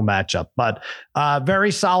semifinal matchup. But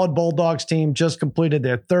very solid Bulldogs team, just completed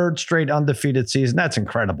their third straight undefeated season. That's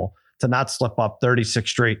incredible to not slip up 36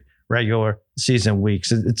 straight regular season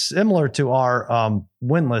weeks. It's similar to our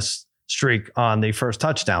winless streak on the first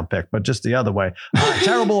touchdown pick, but just the other way.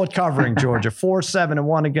 Terrible at covering Georgia,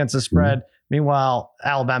 4-7-1 against the spread. Meanwhile,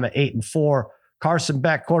 Alabama 8-4. Carson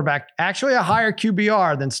Beck, quarterback, actually a higher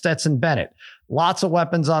QBR than Stetson Bennett. Lots of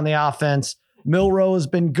weapons on the offense. Milroe has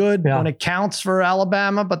been good when it counts for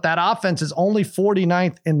Alabama, but that offense is only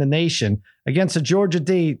 49th in the nation against a Georgia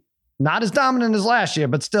D. Not as dominant as last year,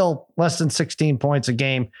 but still less than 16 points a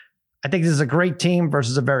game. I think this is a great team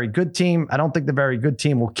versus a very good team. I don't think the very good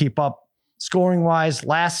team will keep up scoring-wise.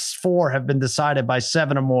 Last four have been decided by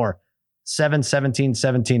 7 or more. 7, 17,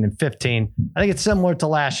 17, and 15. I think it's similar to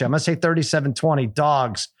last year. I'm going to say 37-20.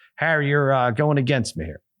 Dogs. Harry, you're going against me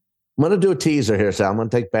here. I'm going to do a teaser here, Sal. I'm going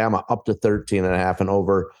to take Bama up to 13.5 and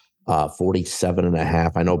over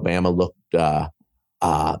 47.5. I know Bama looked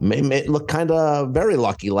kind of very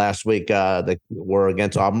lucky last week. They were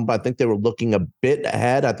against Auburn, but I think they were looking a bit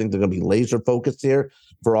ahead. I think they're going to be laser focused here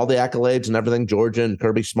for all the accolades and everything Georgia and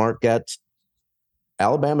Kirby Smart gets.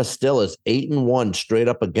 Alabama still is 8-1 straight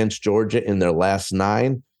up against Georgia in their last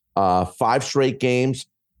 9. 5 straight games.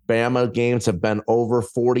 Bama games have been over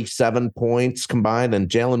 47 points combined, and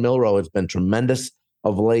Jalen Milroe has been tremendous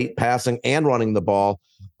of late, passing and running the ball.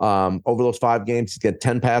 Over those 5 games, he's got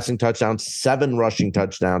 10 passing touchdowns, 7 rushing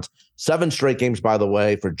touchdowns. 7 straight games, by the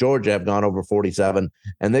way, for Georgia have gone over 47,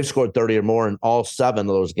 and they've scored 30 or more in all 7 of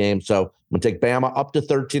those games. So I'm going to take Bama up to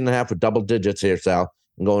 13.5 with double digits here, Sal.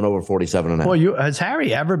 I'm going over 47.5. Well, has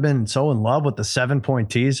Harry ever been so in love with the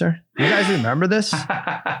 7-point teaser? You guys remember this?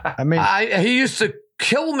 I mean, he used to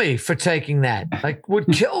kill me for taking that. Like, would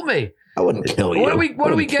kill me. I wouldn't kill you.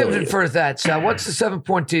 What are we giving for that, Sal? What's the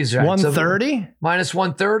 7-point teaser? 130? Minus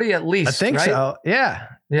 130 at least. I think so.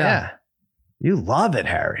 Yeah. You love it,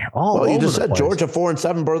 Harry. You just said Georgia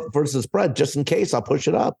 4-7 versus spread. Just in case, I'll push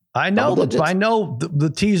it up. I know.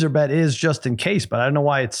 The teaser bet is just in case, but I don't know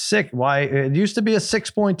why it's sick. Why it used to be a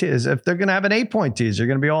 6-point teaser. If they're going to have an 8-point teaser, you're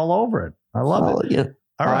going to be all over it. I love it. Yeah.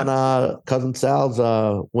 All right. On Cousin Sal's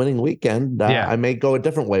winning weekend, I may go a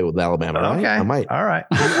different way with Alabama. Right? Okay. I might. All right.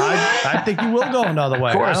 I think you will go another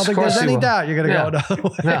way. I don't think there's any doubt you're going to go another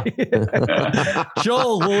way. No.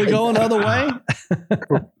 Joel, will we go another way?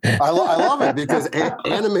 I love it because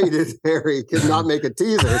animated Harry cannot make a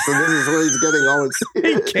teaser, so this is where he's getting all his.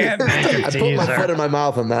 He can't make a teaser. I put my foot in my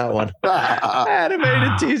mouth on that one.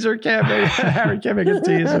 Animated teaser Harry can't make a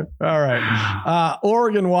teaser. All right.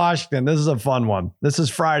 Oregon, Washington. This is a fun one. This is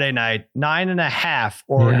Friday night. 9.5.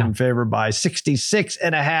 Oregon favored by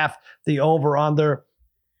 66.5. The over under.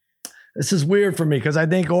 this is weird for me because I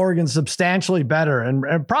think Oregon's substantially better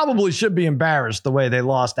and probably should be embarrassed the way they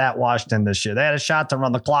lost at Washington this year. They had a shot to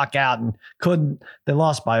run the clock out and couldn't. They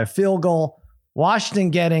lost by a field goal.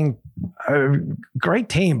 Washington getting a great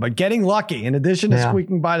team, but getting lucky. In addition to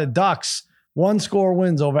squeaking by the Ducks, 1-score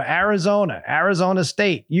wins over Arizona, Arizona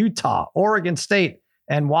State, Utah, Oregon State,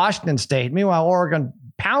 and Washington State. Meanwhile, Oregon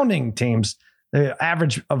pounding teams, the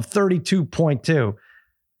average of 32.2.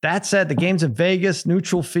 That said, the game's in Vegas,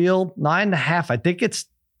 neutral field, 9.5. I think it's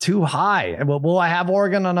too high. Will I have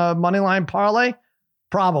Oregon on a money line parlay?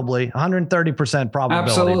 Probably 130% probability.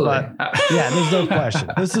 Absolutely. But yeah, there's no question.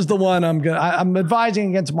 This is the one I'm advising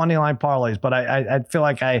against money line parlays, but I feel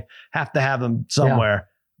like I have to have them somewhere. Yeah.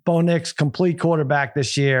 Bo Nix, complete quarterback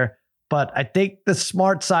this year, but I think the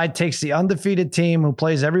smart side takes the undefeated team who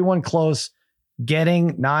plays everyone close,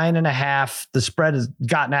 getting 9.5. The spread has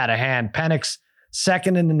gotten out of hand. Penix,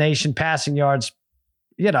 second in the nation passing yards.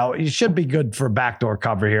 You should be good for backdoor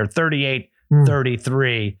cover here.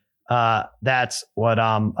 38-33. That's what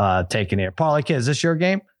I'm taking here. Parlay Kid, is this your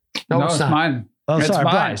game? No, it's mine. Oh, it's sorry,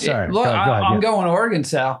 mine. Brian. Sorry. Look, go ahead. I'm going Oregon,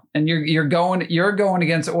 Sal, and you're going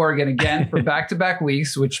against Oregon again for back-to-back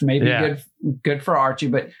weeks, which may be good for Archie.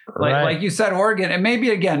 But like you said, Oregon, and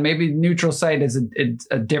maybe neutral site is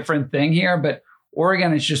a different thing here, but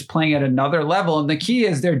Oregon is just playing at another level, and the key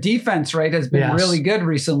is their defense, right, has been really good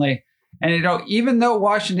recently. And even though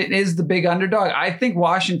Washington is the big underdog, I think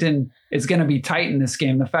Washington is going to be tight in this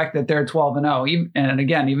game. The fact that they're 12-0, and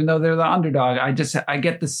again, even though they're the underdog, I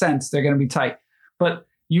get the sense they're going to be tight. But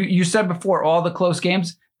you said before, all the close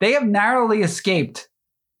games, they have narrowly escaped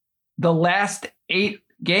the last 8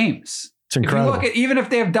 games. It's incredible. If you look at, even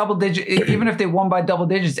if they have double digit, even if they won by double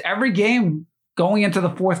digits, every game going into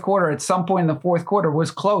the fourth quarter, at some point in the fourth quarter,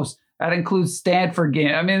 was close. That includes Stanford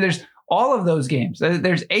game. I mean, there's all of those games.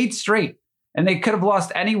 There's 8 straight, and they could have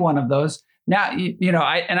lost any one of those. Now,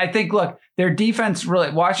 I think, look, their defense,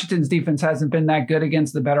 really, Washington's defense hasn't been that good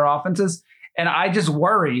against the better offenses. And I just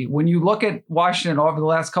worry when you look at Washington over the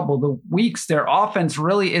last couple of the weeks, their offense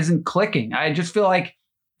really isn't clicking. I just feel like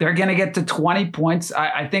they're going to get to 20 points.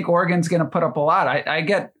 I think Oregon's going to put up a lot. I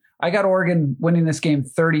got Oregon winning this game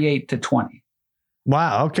 38-20.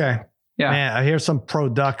 Wow. Okay. Yeah. Man, I hear some pro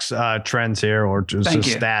Ducks trends here, or just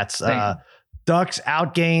stats. Ducks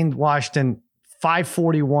outgained Washington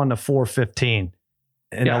 541-415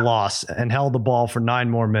 in a loss and held the ball for 9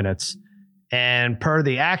 more minutes. And per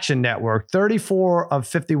the Action Network, 34 of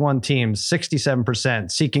 51 teams,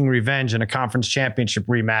 67%, seeking revenge in a conference championship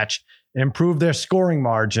rematch, improved their scoring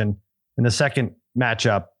margin in the second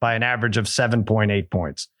matchup by an average of 7.8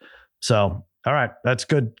 points. So, all right, that's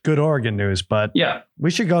good Oregon news. But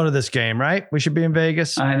we should go to this game, right? We should be in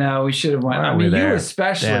Vegas. I know, we should have went. I mean, you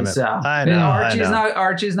especially, Sal. I know.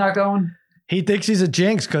 Archie's not going. He thinks he's a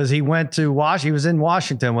jinx because he went to Washington. He was in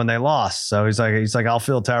Washington when they lost. So he's like, I'll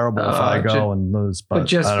feel terrible if I go and lose. But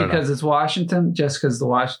just because it's Washington, just because the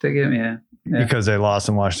Washington game, yeah. Because they lost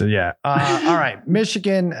in Washington, yeah. All right,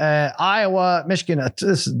 Michigan, Iowa. Michigan,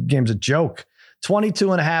 this game's a joke.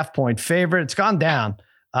 22.5 point favorite. It's gone down.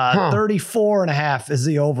 34.5 is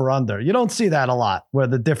the over-under. You don't see that a lot, where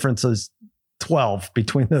the difference is 12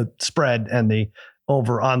 between the spread and the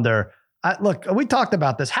over-under. Look, we talked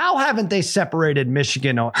about this. How haven't they separated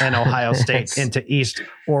Michigan and Ohio State into East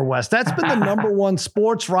or West? That's been the number one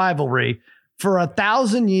sports rivalry for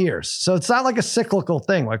 1,000 years. So it's not like a cyclical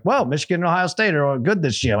thing. Like, well, Michigan and Ohio State are good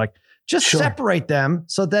this year. Like, just separate them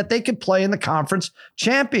so that they could play in the conference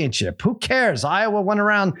championship. Who cares? Iowa went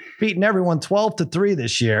around beating everyone 12-3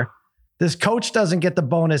 this year. This coach doesn't get the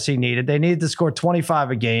bonus he needed. They needed to score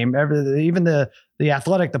 25 a game. Even the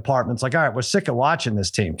athletic department's like, all right, we're sick of watching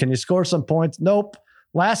this team. Can you score some points? Nope.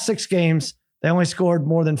 Last 6 games, they only scored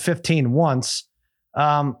more than 15 once.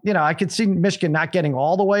 I could see Michigan not getting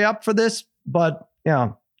all the way up for this, but you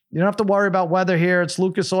don't have to worry about weather here. It's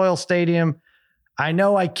Lucas Oil Stadium. I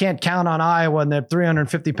know I can't count on Iowa and their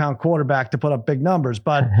 350-pound quarterback to put up big numbers,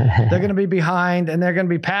 but they're going to be behind and they're going to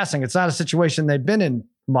be passing. It's not a situation they've been in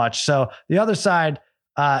much. So the other side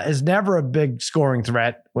is never a big scoring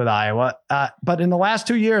threat with Iowa. But in the last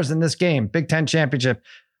 2 years in this game, Big Ten championship,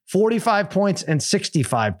 45 points and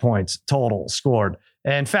 65 points total scored.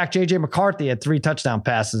 And in fact, J.J. McCarthy had 3 touchdown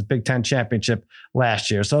passes, Big Ten championship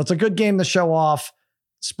last year. So it's a good game to show off.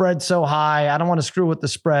 Spread so high. I don't want to screw with the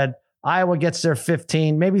spread. Iowa gets their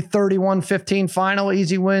 15, maybe 31-15 final.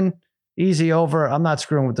 Easy win, easy over. I'm not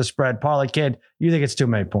screwing with the spread. Parlay Kid, you think it's too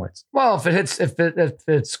many points? Well, if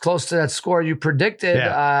it's close to that score you predicted,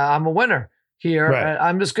 I'm a winner here. Right.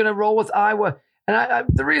 I'm just going to roll with Iowa. And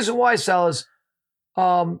the reason why, Sal, is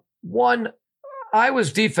one,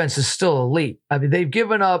 Iowa's defense is still elite. I mean, they've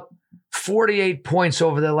given up 48 points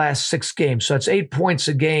over their last 6 games. So it's 8 points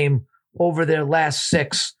a game over their last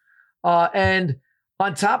 6. And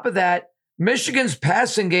on top of that, Michigan's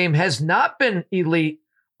passing game has not been elite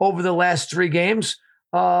over the last 3 games.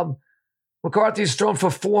 McCarthy's thrown for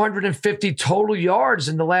 450 total yards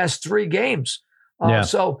in the last 3 games.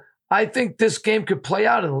 So I think this game could play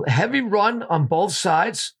out a heavy run on both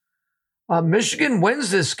sides. Michigan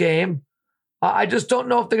wins this game. I just don't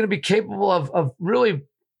know if they're going to be capable of really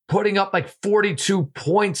putting up like 42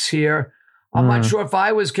 points here. I'm not sure if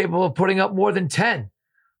I was capable of putting up more than 10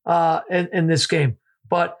 in this game.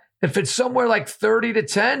 But if it's somewhere like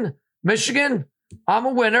 30-10, Michigan, I'm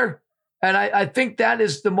a winner. And I think that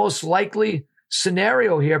is the most likely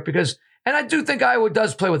scenario here because I do think Iowa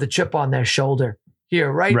does play with a chip on their shoulder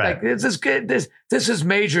here, right? Like this is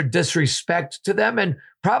major disrespect to them and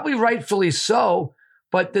probably rightfully so,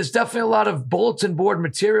 but there's definitely a lot of bulletin board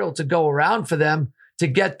material to go around for them to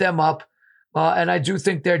get them up. And I do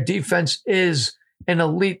think their defense is an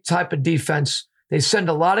elite type of defense. They send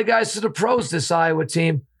a lot of guys to the pros, this Iowa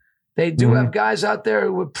team. They do have guys out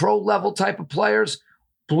there with pro level type of players,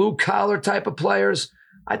 blue collar type of players.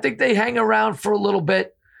 I think they hang around for a little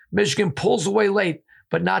bit. Michigan pulls away late,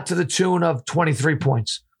 but not to the tune of 23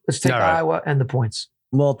 points. Let's take Iowa and the points.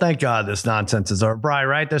 Well, thank God this nonsense is over. Brian,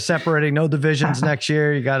 right? They're separating no divisions next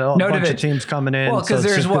year. You got a bunch of teams coming in. Well, because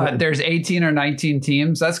there's 18 or 19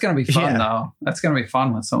 teams. That's going to be fun, though. That's going to be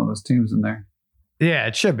fun with some of those teams in there. Yeah,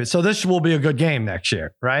 it should be. So this will be a good game next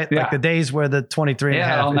year, right? Yeah. Like the days where the 23 and a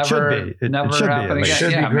half, it should be. It should happen be. Again. It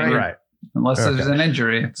should be great. Right. Unless there's an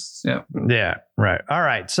injury. Yeah, right. All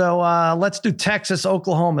right. So let's do Texas,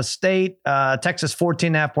 Oklahoma State. Texas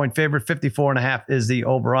 14.5-point favorite, 54.5 is the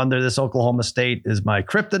over-under. This Oklahoma State is my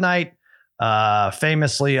kryptonite.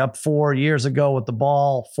 Famously up 4 years ago with the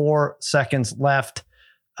ball, 4 seconds left.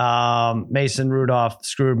 Mason Rudolph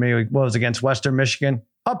screwed me. What was against Western Michigan?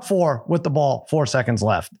 Up 4 with the ball, 4 seconds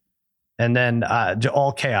left. And then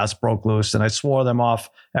all chaos broke loose, and I swore them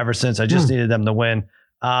off ever since. I just needed them to win.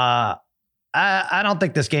 I don't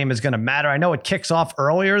think this game is going to matter. I know it kicks off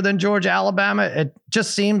earlier than Georgia, Alabama. It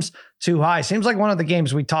just seems too high. Seems like one of the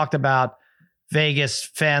games we talked about, Vegas,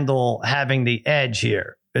 FanDuel having the edge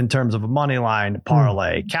here in terms of a money line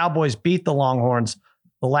parlay. Cowboys beat the Longhorns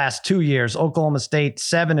the last 2 years. Oklahoma State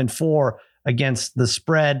 7-4 against the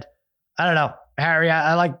spread. I don't know, Harry.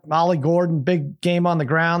 I like Ollie Gordon. Big game on the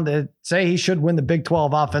ground. They say he should win the Big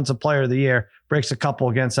 12 Offensive Player of the Year. Breaks a couple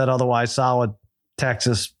against that otherwise solid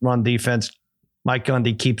Texas run defense. Mike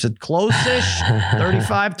Gundy keeps it close-ish,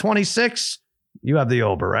 35-26. You have the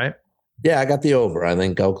over, right? Yeah, I got the over. I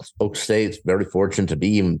think Oak State's very fortunate to be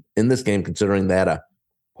even in this game, considering they had to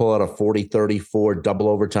pull out a 40-34 double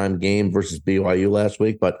overtime game versus BYU last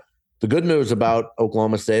week. But the good news about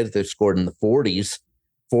Oklahoma State is they've scored in the 40s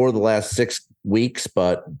for the last 6 weeks.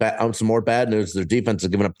 But on some more bad news, their defense has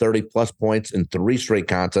given up 30-plus points in 3 straight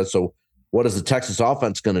contests. So what is the Texas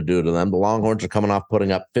offense going to do to them? The Longhorns are coming off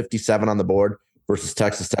putting up 57 on the board versus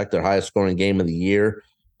Texas Tech, their highest scoring game of the year.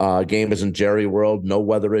 Game is in Jerry World. No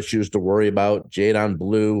weather issues to worry about. Jadon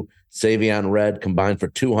Blue, Savion Red combined for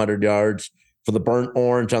 200 yards. For the Burnt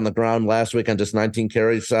Orange on the ground last week on just 19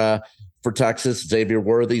 carries for Texas. Xavier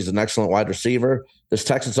Worthy is an excellent wide receiver. This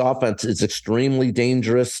Texas offense is extremely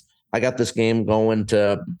dangerous. I got this game going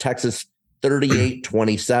to Texas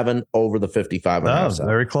 38-27 over the 55.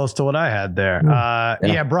 Very close to what I had there.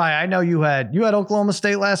 Yeah, Bri, I know you had Oklahoma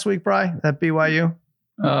State last week, Bri, at BYU.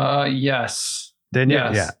 Yes. Didn't you?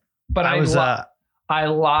 Yes. Yeah. But I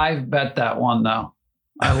live bet that one though.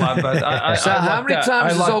 I love it. So how many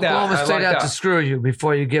times does Oklahoma State have to screw you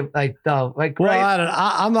before you give Well,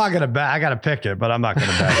 I'm not going to bet. I got to pick it, but I'm not going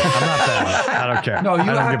to bet it. I'm not betting. I don't care. No, you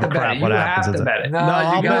have to bet it. You have to bet it. No,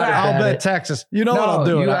 I'll bet Texas. You know what I'll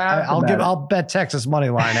do? I'll bet Texas money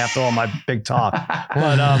line after all my big talk.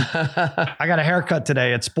 But I got a haircut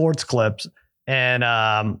today at Sports Clips, and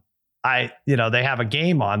they have a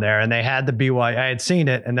game on there, and they had the BYU. I had seen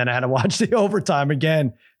it, and then I had to watch the overtime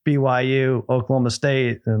again. BYU, Oklahoma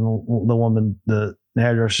State, and the woman, the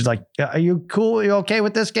hairdresser, she's like, "Are you cool? Are you okay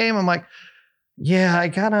with this game?" I'm like, "Yeah, I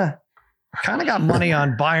kind of got money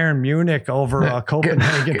on Bayern Munich over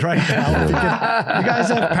Copenhagen right now. You guys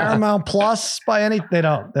have Paramount Plus by any? They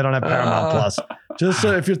don't have Paramount Plus. Just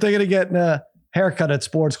if you're thinking of getting a haircut at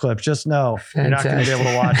Sports Clips, just know you're not going to be able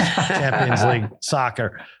to watch Champions League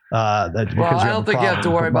soccer. I don't think you have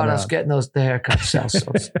to worry about us getting the haircuts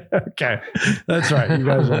also. Okay, that's right. You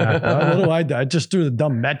guys I just threw the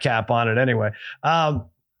dumb Met cap on it anyway.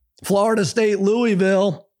 Florida State,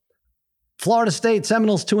 Louisville, Florida State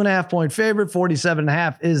Seminoles 2.5-point favorite.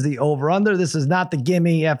 47.5 is the over/under. This is not the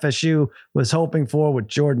gimme FSU was hoping for with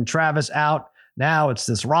Jordan Travis out. Now it's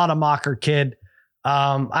this Rademacher kid.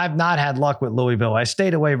 I've not had luck with Louisville. I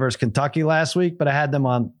stayed away versus Kentucky last week, but I had them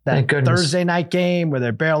on that Thursday night game where they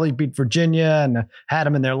barely beat Virginia and had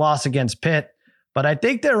them in their loss against Pitt. But I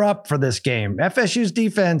think they're up for this game. FSU's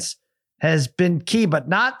defense has been key, but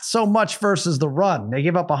not so much versus the run. They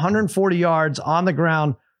give up 140 yards on the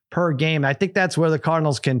ground per game. I think that's where the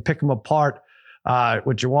Cardinals can pick them apart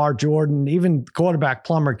with Jawar Jordan. Even quarterback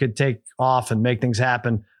Plummer could take off and make things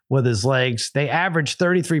happen with his legs. They average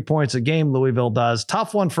 33 points a game, Louisville does.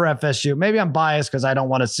 Tough one for FSU. Maybe I'm biased because I don't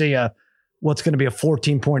want to see what's going to be a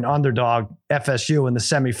 14-point underdog FSU in the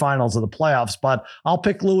semifinals of the playoffs, but I'll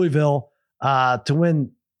pick Louisville to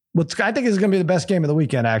win what I think is going to be the best game of the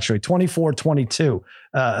weekend, actually. 24-22.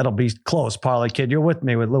 It'll be close, Parlay Kid. You're with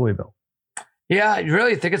me with Louisville. Yeah, you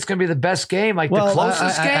really think it's going to be the best game? Like the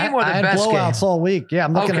closest game or the best game? Blowouts all week. Yeah,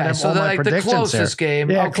 I'm looking at all my predictions the closest here. Game.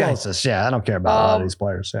 Yeah, okay. Closest. Yeah, I don't care about a lot of these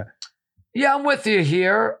players. Yeah, I'm with you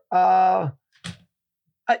here. Right,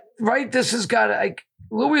 this has got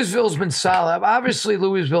Louisville's been solid. Obviously,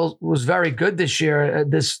 Louisville was very good this year.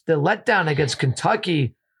 The letdown against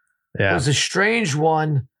Kentucky was a strange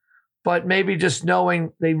one, but maybe just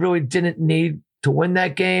knowing they really didn't need to win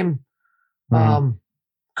that game.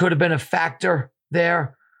 Could have been a factor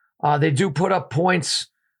there. They do put up points.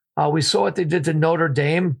 We saw what they did to Notre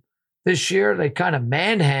Dame this year. They kind of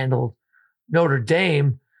manhandled Notre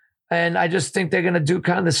Dame. And I just think they're going to do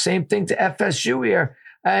kind of the same thing to FSU here.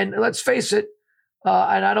 And let's face it,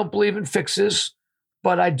 and I don't believe in fixes,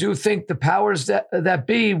 but I do think the powers that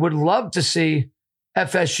be would love to see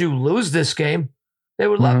FSU lose this game. They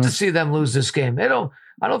would love to see them lose this game. I don't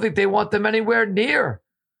think they want them anywhere near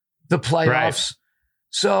the playoffs. Right.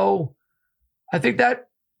 So I think that,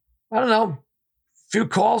 I don't know, few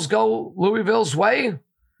calls go Louisville's way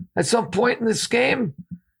at some point in this game.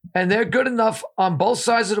 And they're good enough on both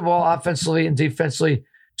sides of the ball, offensively and defensively,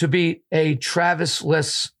 to beat a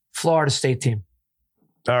Travis-less Florida State team.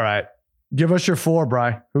 All right. Give us your 4,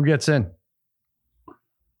 Bri. Who gets in?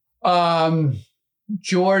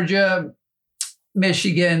 Georgia,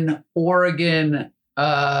 Michigan, Oregon,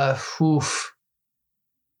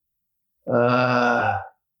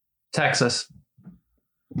 Texas.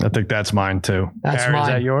 I think that's mine too. That's mine. Is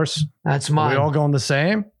that yours? That's mine. We all going the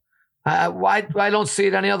same? I don't see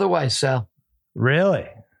it any other way, Sal. Really?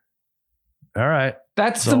 All right.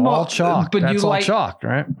 That's so the most chalk. But that's all chalk,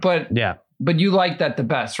 right? But yeah. But you like that the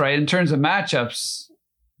best, right? In terms of matchups,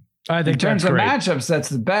 I think that's the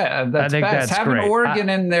best. That's best. Having great. Oregon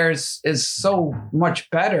in there is so much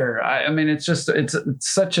better. I mean, it's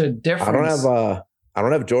such a difference. I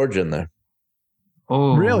don't have Georgia in there.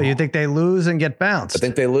 Oh, really? You think they lose and get bounced? I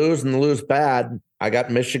think they lose and lose bad. I got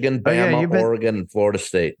Michigan, Bama, Oregon, and Florida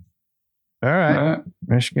State. All right.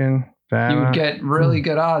 Michigan, Bama. You would get really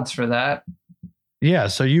good odds for that. Yeah.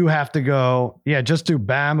 So you have to go. Yeah. Just do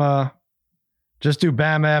Bama. Just do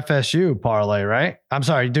Bama FSU parlay, right? I'm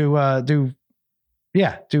sorry. Do Bama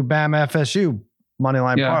FSU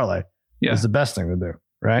moneyline parlay. Yeah. Is the best thing to do,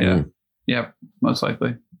 right? Yeah. Yep. Most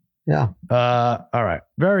likely. Yeah. All right.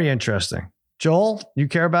 Very interesting. Joel, you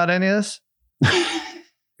care about any of this?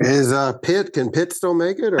 Can Pitt still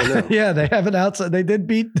make it or no? Yeah, they have an outside. They did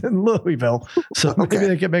beat Louisville, so maybe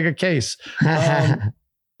they can make a case.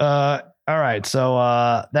 All right,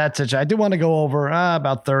 so that's it. I do want to go over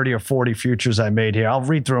about 30 or 40 futures I made here. I'll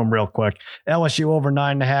read through them real quick. LSU over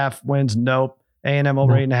 9.5 wins. Nope. A&M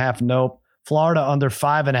over 8.5. Nope. Florida under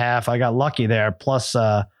 5.5. I got lucky there. Plus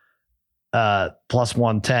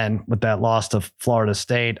 110 with that loss to Florida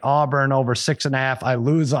State. Auburn over 6.5. I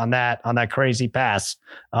lose on that crazy pass.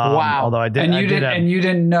 Wow. Although I did, and you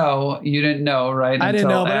didn't know, right? I didn't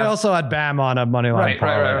know, but I also had Bama on a money line.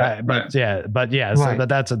 Right. But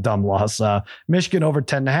that's a dumb loss. Michigan over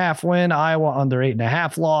 10.5 win. Iowa under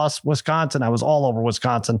 8.5 loss. Wisconsin, I was all over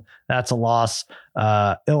Wisconsin. That's a loss.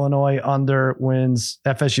 Illinois under wins.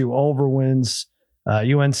 FSU over wins.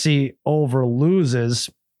 UNC over loses.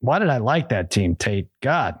 Why did I like that team, Tate?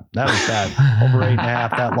 God, that was bad. Over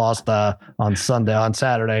 8.5. That lost on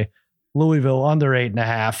Saturday. Louisville under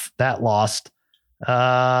 8.5. That lost.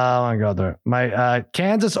 I want to go there. My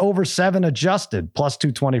Kansas over 7 adjusted plus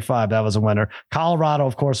 225. That was a winner. Colorado,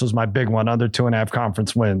 of course, was my big one. Under 2.5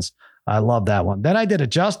 conference wins. I love that one. Then I did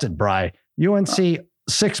adjusted, Bri. UNC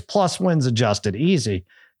 6+ wins adjusted. Easy.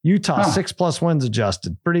 Utah 6+ wins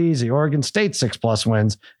adjusted, pretty easy. Oregon State 6+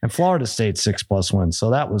 wins, and Florida State 6+ wins. So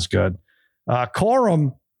that was good.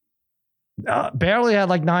 Corum barely had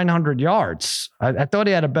like 900 yards. I thought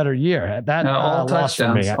he had a better year. That all lost for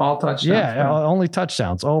touchdowns. me. All touchdowns. Yeah, only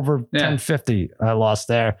touchdowns. Over 1050 I lost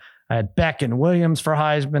there. I had Beck and Williams for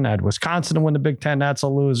Heisman. I had Wisconsin to win the Big Ten. That's a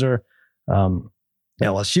loser.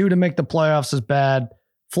 LSU to make the playoffs is bad.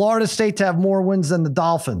 Florida State to have more wins than the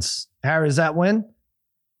Dolphins. Harry, does that win?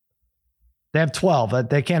 They have 12.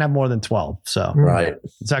 They can't have more than 12. So right.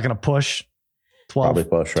 Is that going to push? 12, probably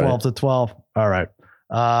push, right? 12 to 12. All right.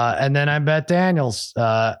 And then I bet Daniels,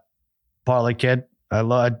 parlay kid.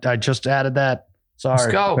 I just added that. Sorry,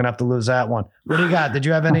 Let's go. I'm gonna have to lose that one. What do you got? Did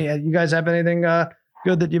you have any? You guys have anything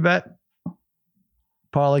good that you bet?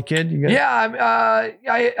 Parlay kid, you got? Yeah,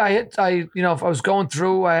 if I was going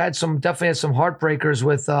through, I definitely had some heartbreakers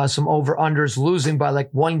with some over unders losing by like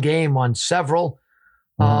one game on several.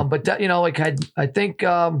 But I think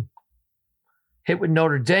hit with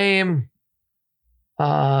Notre Dame.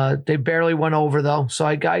 They barely went over though, so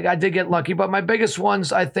I did get lucky. But my biggest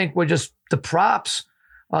ones, I think, were just the props.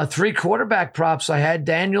 3 quarterback props. I had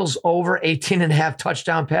Daniels over 18.5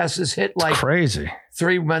 touchdown passes hit like crazy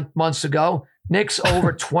 3 months ago. Nick's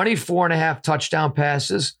over 24.5 touchdown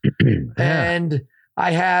passes. And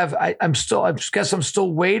I guess I'm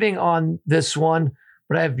still waiting on this one,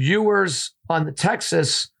 but I have viewers on the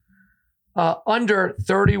Texas under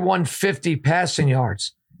 3150 passing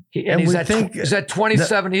yards. He's at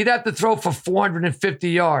 27. He'd have to throw for 450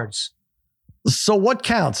 yards. So what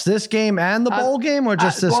counts? This game and the bowl game, or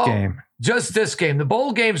just this game? Just this game. The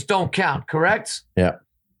bowl games don't count, correct? Yeah.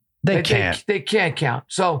 They can't. They can't count.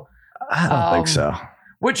 So I don't think so.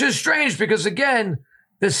 Which is strange because, again,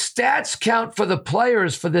 the stats count for the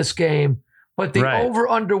players for this game, but the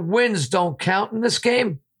over-under wins don't count in this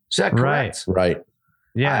game. Is that correct? Right.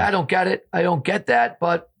 Yeah. I don't get it. I don't get that,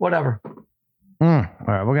 but whatever. All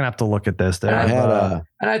right, we're gonna have to look at this. There, and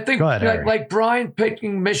I think like Brian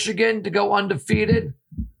picking Michigan to go undefeated.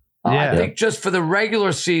 I think just for the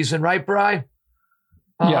regular season, right, Brian?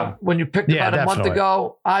 When you picked about a month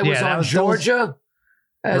ago, I was on Georgia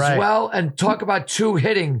as well, and talk about 2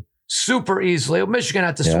 hitting super easily. Michigan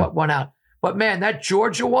had to sweat one out, but man, that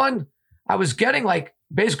Georgia one, I was getting like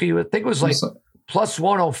basically, you would think it was like plus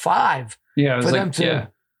 105. Yeah, for them to. Yeah.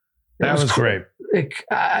 That was great.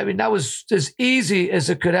 That was as easy as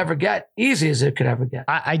it could ever get.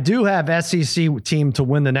 I do have SEC team to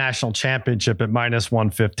win the national championship at minus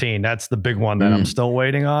 115. That's the big one that I'm still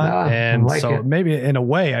waiting on. And so maybe in a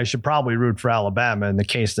way I should probably root for Alabama in the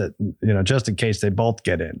case that, just in case they both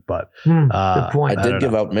get in. But good point. I did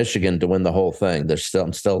give out Michigan to win the whole thing.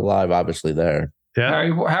 I'm still alive, obviously there. Yeah.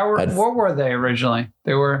 What were they originally?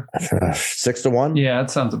 They were 6-1. Yeah, that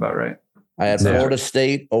sounds about right. I had Florida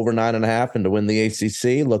State over 9.5 and to win the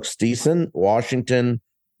ACC. Looks decent. Washington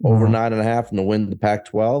over 9.5 and to win the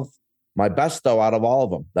Pac-12. My best, though, out of all of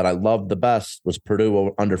them that I loved the best was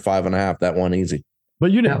Purdue under 5.5. That one easy. But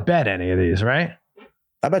you didn't bet any of these, right?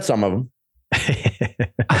 I bet some of them.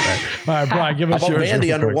 All right, Brian, give us yours.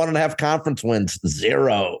 Vandy under 1.5 conference wins.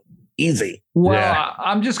 0. Easy. Well,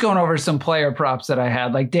 I'm just going over some player props that I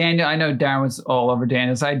had. Like Daniel, I know Darren was all over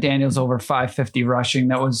Daniels. I had Daniels over 550 rushing.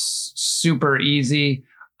 That was super easy.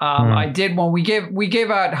 I did when we gave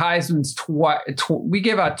out Heisman's we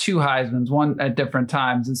gave out 2 Heisman's, one at different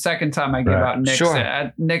times. The second time I gave out Nick's.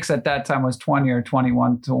 Sure. Nick's at that time was 20 or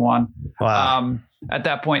 21 to 1. Wow. At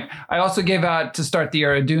that point, I also gave out to start the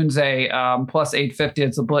year Dunze plus 850.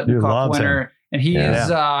 It's a Blitnikoff winner. Him. And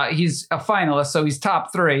he's a finalist, so he's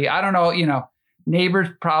top 3. I don't know, Neighbors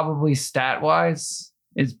probably stat-wise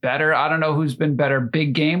is better. I don't know who's been better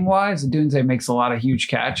big game-wise. Dunze makes a lot of huge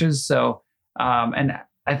catches. So, and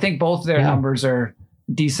I think both their numbers are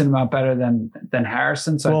a decent amount better than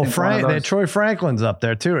Harrison. So Troy Franklin's up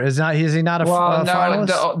there too. Is he not a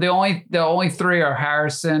finalist? The only 3 are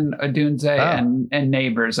Harrison, Dunze, and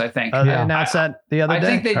Neighbors, I think. They announced that the other day? I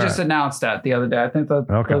think they just announced that the other day. I think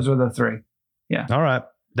those were the 3. Yeah. All right.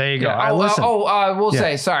 There you go. Yeah. We'll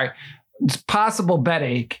say, sorry. It's possible bet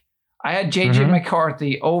ache. I had JJ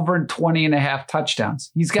McCarthy over 20.5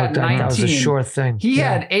 touchdowns. He's got 19. That was a sure thing. He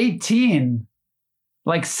had 18,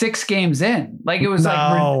 like 6 games in. Like it was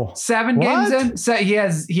like 7 games in. So he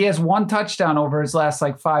has 1 touchdown over his last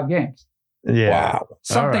like 5 games. Yeah. Wow.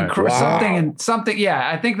 Something. Yeah,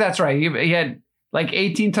 I think that's right. He had like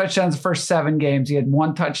 18 touchdowns the first 7 games. He had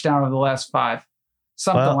 1 touchdown over the last 5.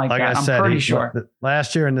 Something like that. I'm pretty sure.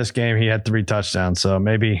 Last year in this game, he had 3 touchdowns. So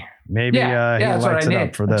maybe he lights it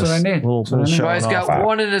up for this. That's what I need. He's got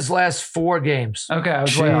 1 in his last 4 games. Okay. I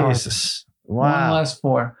was way off. Jesus. Wow. 1 in the last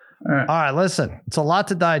 4. All right. Listen, it's a lot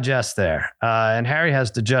to digest there. And Harry has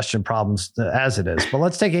digestion problems as it is. But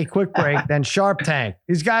let's take a quick break. Then Sharp Tank.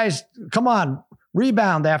 These guys, come on.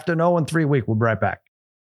 rebound after an 0-3 week. We'll be right back.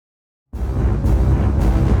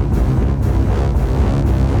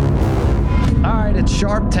 All right, it's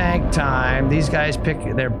Sharp Tank time. These guys pick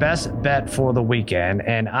their best bet for the weekend,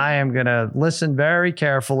 and I am going to listen very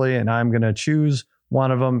carefully, and I'm going to choose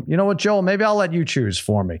one of them. You know what, Joel? Maybe I'll let you choose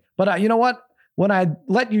for me. But you know what? When I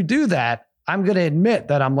let you do that, I'm going to admit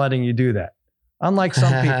that I'm letting you do that. Unlike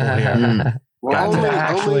some people here.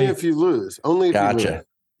 Well, only if you lose. Only if you lose.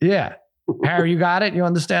 Yeah. Harry, you got it? You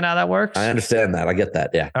understand how that works? I understand that. I get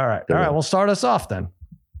that. Yeah. All right. We'll start us off then.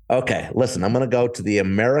 Okay, listen, I'm going to go to the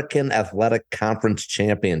American Athletic Conference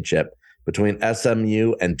Championship between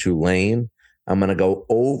SMU and Tulane. I'm going to go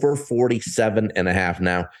over 47.5.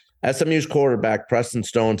 Now, SMU's quarterback, Preston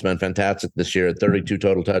Stone's been fantastic this year at 32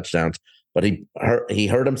 total touchdowns, but he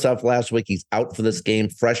hurt himself last week. He's out for this game.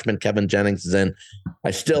 Freshman Kevin Jennings is in.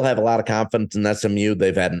 I still have a lot of confidence in SMU.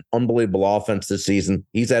 They've had an unbelievable offense this season.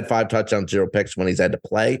 He's had 5 touchdowns, 0 picks when he's had to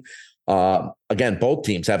play. Again, both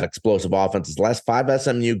teams have explosive offenses. The last 5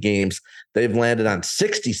 SMU games, they've landed on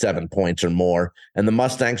 67 points or more, and the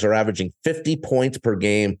Mustangs are averaging 50 points per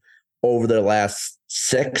game over their last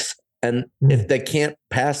 6. And if they can't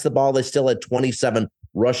pass the ball, they still had 27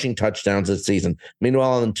 rushing touchdowns this season.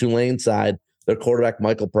 Meanwhile, on the Tulane side, their quarterback,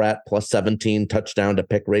 Michael Pratt, plus 17 touchdown to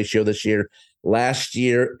pick ratio this year. Last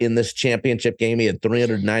year in this championship game, he had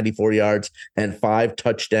 394 yards and 5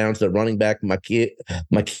 touchdowns. The running back,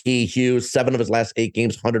 McKee Hughes, 7 of his last 8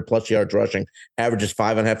 games, 100-plus yards rushing, averages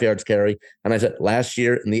 5.5 yards carry. And I said last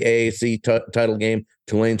year in the AAC title game,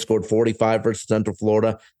 Tulane scored 45 versus Central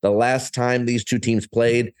Florida. The last time these two teams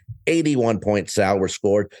played, 81 points, Sal, were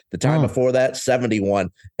scored. The time before that,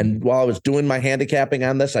 71. And while I was doing my handicapping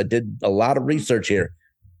on this, I did a lot of research here.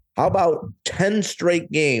 How about 10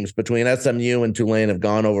 straight games between SMU and Tulane have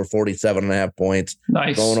gone over 47.5 points?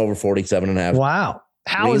 Nice. Going over 47.5. Wow.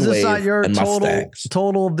 How is this not your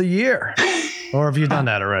total of the year? Or have you done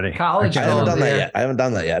that already? College. I haven't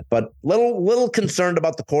done that yet. But little concerned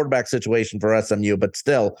about the quarterback situation for SMU, but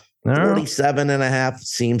still 47.5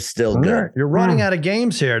 seems still good. You're running out of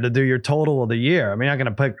games here to do your total of the year. I mean, you're not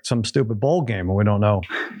going to pick some stupid bowl game when we don't know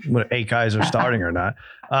what 8 guys are starting or not.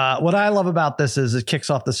 What I love about this is it kicks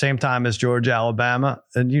off the same time as Georgia, Alabama.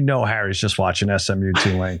 And you know Harry's just watching SMU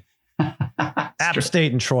Tulane. App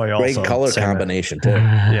State and Troy also. Great color combination, too.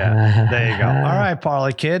 Yeah, there you go. All right,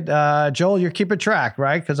 Parlay Kid. Joel, you're keeping track,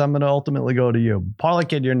 right? Because I'm going to ultimately go to you. Parlay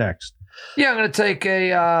Kid, you're next. Yeah, I'm going to take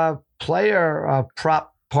a player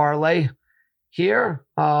prop parlay here.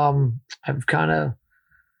 I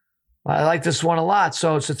like this one a lot.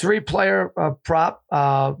 So it's a 3-player prop.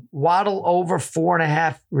 Waddle over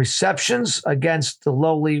 4.5 receptions against the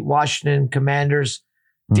lowly Washington Commanders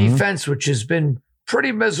defense, which has been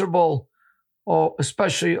pretty miserable,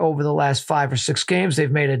 especially over the last 5 or 6 games. They've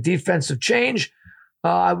made a defensive change.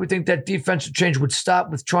 I would think that defensive change would stop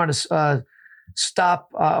with trying to stop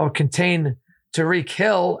or contain Tyreek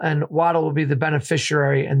Hill, and Waddle will be the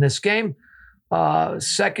beneficiary in this game.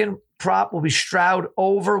 Second prop will be Stroud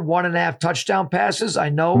over 1.5 touchdown passes. I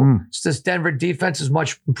know this Denver defense is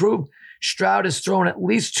much improved. Stroud has thrown at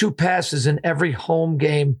least 2 passes in every home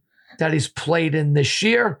game that he's played in this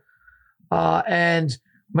year. And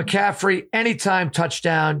McCaffrey, anytime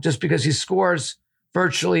touchdown, just because he scores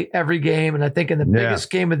virtually every game. And I think in the biggest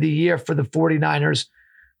game of the year for the 49ers,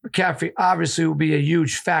 McCaffrey obviously will be a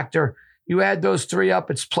huge factor. You add those 3 up,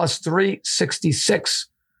 it's plus 366.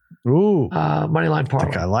 Ooh. Moneyline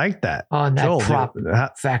parlay. I like that. On that Joel, prop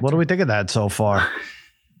factor. What do we think of that so far?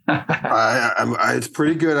 It's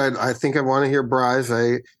pretty good. I think I want to hear Bryce.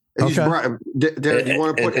 Derek, do you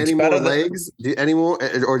want to put any more legs? Any more,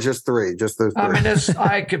 or just 3? Just those 3? I mean,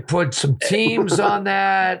 I could put some teams on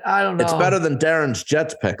that. I don't know. It's better than Darren's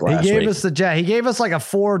Jets pick last week. He gave us the Jet. He gave us like a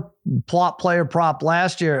 4-player prop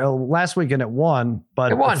last week, and it won.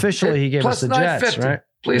 But officially, he gave us the Jets, right?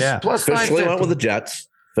 Please, plus officially went with the Jets.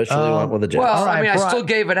 Went with the Jets. Well, I still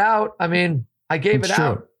gave it out. I mean, I gave it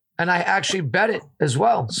out, and I actually bet it as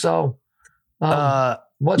well. So,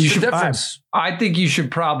 what's the difference? I think you should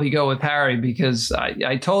probably go with Harry, because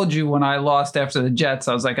I told you when I lost after the Jets,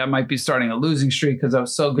 I was like, I might be starting a losing streak because I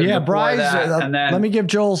was so good. Yeah, Bryce. And then, let me give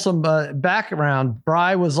Joel some background.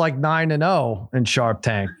 Bry was like 9-0 in Sharp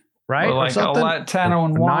Tank, right? Well, like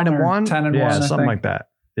 10-1, 9-1, 10-1, something like that.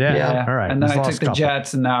 Yeah. All right. And then I took the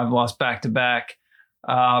Jets, and now I've lost back to back.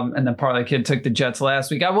 And then Parlay Kid took the Jets last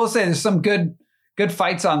week. I will say there's some good good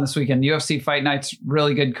fights on this weekend. UFC Fight Night's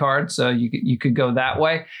really good card, so you could go that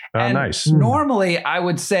way. And nice. Normally, I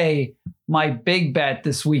would say my big bet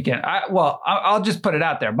this weekend. I'll just put it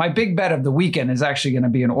out there. My big bet of the weekend is actually going to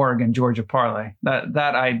be an Oregon-Georgia parlay.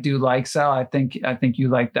 That I do like, Sal. I think you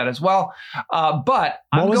like that as well. But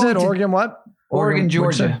what was it? Oregon what? Oregon,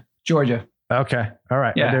 Georgia. Okay. All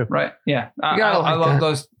right. Yeah. I do. Right. Yeah. I love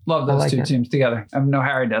those two teams together. I know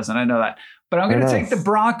Harry doesn't. I know that. But I'm going to take the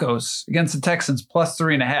Broncos against the Texans plus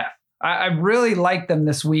 3.5. I really like them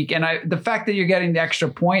this week. And the fact that you're getting the extra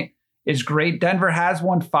point is great. Denver has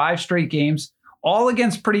won 5 straight games, all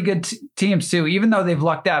against pretty good teams too, even though they've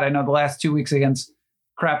lucked out. I know the last 2 weeks against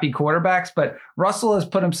crappy quarterbacks, but Russell has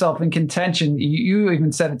put himself in contention. You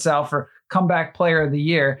even said it, Sal, for comeback player of the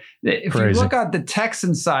year. If you look at the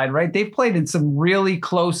Texans side, right, they've played in some really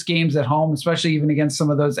close games at home, especially even against some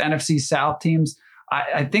of those NFC South teams.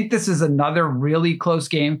 I think this is another really close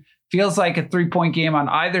game. Feels like a 3-point game on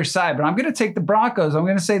either side, but I'm going to take the Broncos. I'm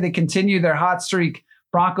going to say they continue their hot streak.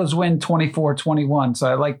 Broncos win 24-21. So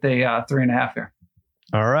I like the 3.5 here.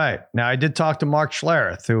 All right. Now, I did talk to Mark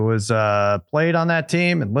Schlereth, who was played on that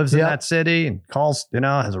team and lives in that city and calls,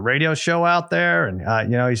 has a radio show out there.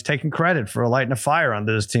 And, he's taking credit for lighting a fire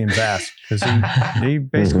under his team's ass because he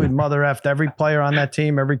basically mother effed every player on that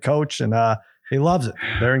team, every coach. And he loves it.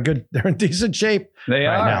 They're in decent shape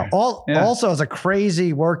now. Also, it's a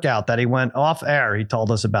crazy workout that he went off air. He told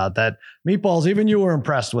us about that. Meatballs, even you were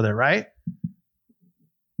impressed with it, right?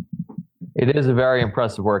 It is a very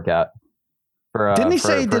impressive workout. Didn't he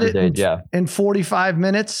say he did it in 45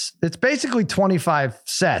 minutes? It's basically 25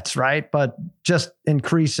 sets, right? But just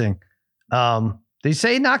increasing. Did he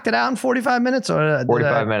say he knocked it out in 45 minutes? Or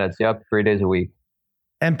 45 minutes, yep, 3 days a week.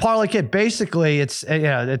 And Parlay Kid, basically, it's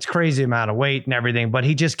crazy amount of weight and everything, but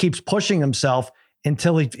he just keeps pushing himself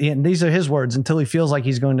until and these are his words, until he feels like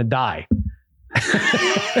he's going to die.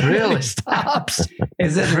 Really? Stops.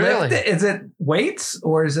 Is it really? Is it weights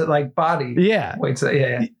or is it like body? Yeah. Weights.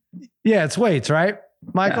 Yeah. Yeah, it's weights, right?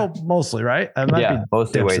 Michael, mostly, right?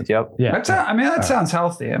 Mostly weights, yep. Yeah. That sounds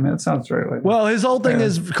healthy. That sounds very like. Well, his whole thing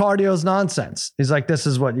is cardio's nonsense. He's like, this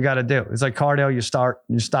is what you got to do. It's like cardio,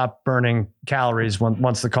 you stop burning calories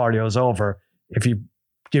once the cardio is over. If you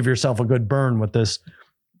give yourself a good burn with this,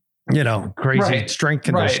 crazy strength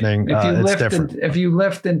conditioning, it's different. If you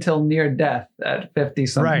lift until near death at 50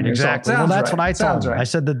 something. Right, exactly. Well, that's what I told him. I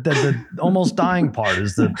said the almost dying part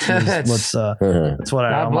is that's what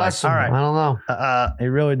I God bless him. All right. I don't know. He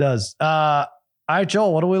really does. All right,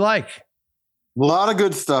 Joel, what do we like? A lot of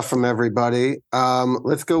good stuff from everybody.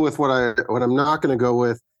 Let's go with what I'm not going to go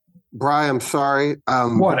with. Bri, I'm sorry.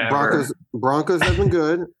 Whatever. Broncos have been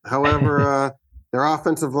good. However, their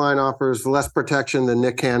offensive line offers less protection than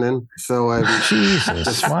Nick Cannon, so I'm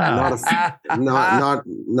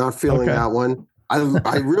not feeling that one.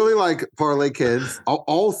 I really like Parlay Kids.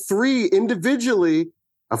 All 3 individually.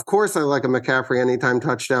 Of course, I like a McCaffrey anytime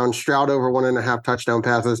touchdown. Stroud over 1.5 touchdown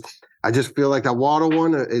passes. I just feel like that Waddle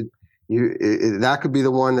one. That could be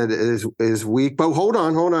the one that is weak. But hold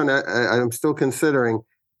on. I'm still considering.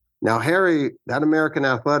 Now, Harry, that American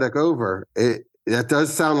Athletic over that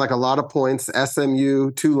does sound like a lot of points. SMU,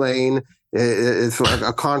 Tulane, it's like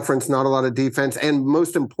a conference, not a lot of defense. And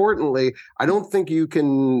most importantly, I don't think you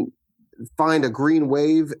can find a green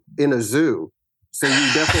wave in a zoo. So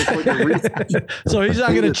you definitely put your research. So he's not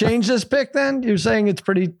going to change this pick then? You're saying it's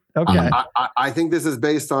pretty okay. I think this is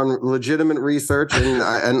based on legitimate research,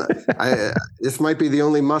 and this might be the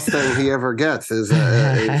only Mustang he ever gets. Is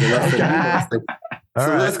an SMU Mustang.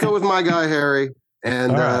 Let's go with my guy, Harry.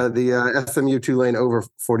 And the SMU Tulane over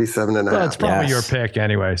 47.5. Well, it's probably your pick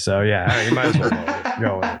anyway. So, yeah, you might as well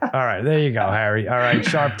go with it. All right. There you go, Harry. All right.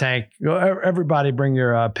 Sharp Tank. Everybody bring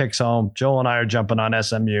your picks home. Joel and I are jumping on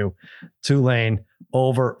SMU Tulane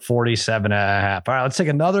over 47.5. All right. Let's take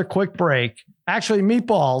another quick break. Actually,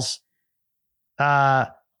 Meatballs. Sarukian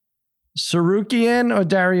or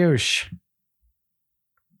Dariush?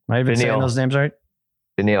 Am I even saying those names right?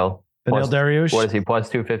 Benil. Benil Dariush. What is he, plus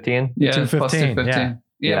 215? Yeah, 215. Plus 215.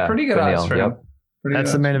 Yeah, pretty good odds for him.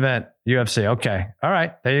 That's the main event, UFC. Okay. All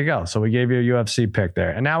right. There you go. So we gave you a UFC pick there.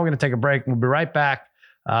 And now we're going to take a break. We'll be right back.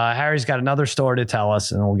 Harry's got another story to tell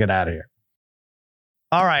us, and we'll get out of here.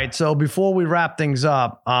 All right. So before we wrap things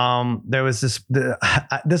up, there was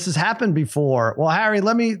this has happened before. Well, Harry,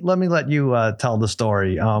 let me let you tell the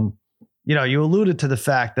story. You alluded to the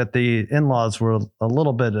fact that the in-laws were a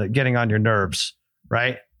little bit getting on your nerves,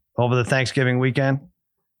 right? Over the Thanksgiving weekend?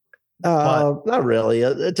 Not really.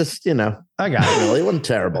 It just, I got it. Really, it wasn't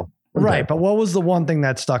terrible. Right. But what was the one thing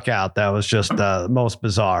that stuck out that was just most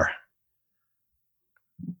bizarre?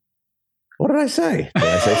 What did I say? Did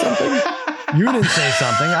I say something? You didn't say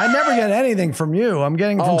something. I never get anything from you. I'm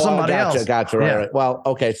getting from somebody else. Gotcha. Right. Well,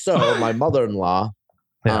 okay. So my mother-in-law,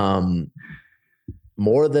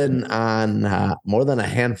 more than a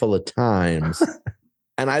handful of times,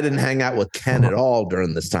 and I didn't hang out with Ken at all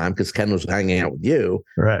during this time because Ken was hanging out with you.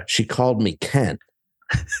 Right. She called me Ken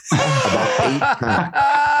about 8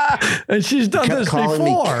 times. And she's done this calling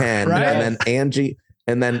before, me Ken, right?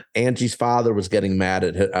 and then Angie's father was getting mad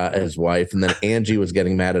at his wife, and then Angie was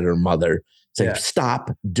getting mad at her mother, saying,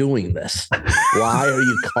 "Stop doing this. Why are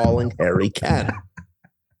you calling Harry Ken?"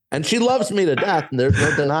 And she loves me to death, and there's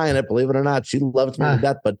no denying it. Believe it or not, she loves me to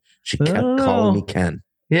death, but she kept calling me Ken.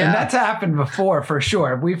 Yeah, and that's happened before for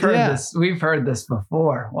sure. We've heard this. We've heard this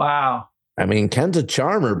before. Wow. I mean, Ken's a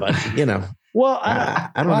charmer, but Well, I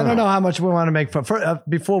don't know how much we want to make fun.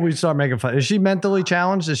 Before we start making fun, is she mentally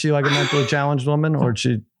challenged? Is she like a mentally challenged woman, or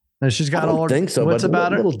she's got all her wits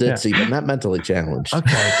about her? A little ditzy, but not mentally challenged.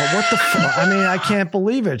 Okay, but what the fuck? I mean, I can't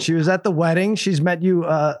believe it. She was at the wedding. She's met you.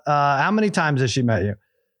 How many times has she met you?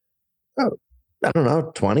 Oh, I don't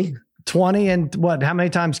know, 20. 20 and what? How many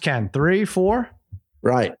times, Ken? 3, 4?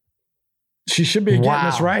 Right. She should be getting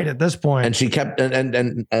this right at this point. And she kept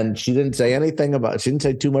and she didn't say anything about. She didn't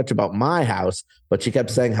say too much about my house, but she kept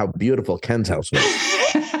saying how beautiful Ken's house was.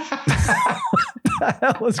 What the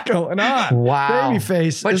hell is going on? Wow.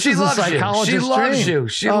 Babyface. But she loves you. She loves you.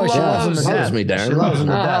 She loves me, Darren. She loves him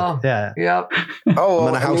to death. Yeah. Yep. Oh, I'm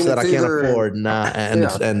in a house that I can't afford,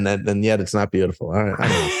 and yet it's not beautiful. All right.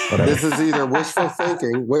 I don't know. This is either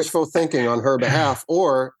wishful thinking on her behalf,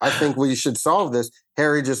 or I think we should solve this.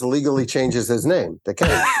 Harry just legally changes his name to Ken.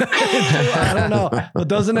 I don't know. But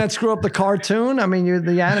doesn't that screw up the cartoon? I mean,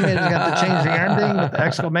 the animators got to change the ending with the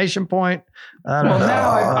exclamation point. I don't know.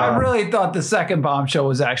 Now I really thought the second bombshell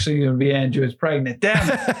was actually going to be Andrew is pregnant. Damn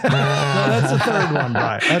it. No, that's the third one,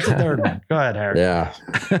 Brian. That's the third one. Go ahead, Harry. Yeah.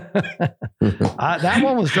 That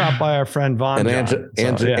one was dropped by our friend Vaughn. And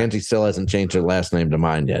Angie still hasn't changed her last name to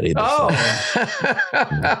mine yet either. Oh.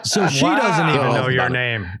 So she doesn't even know your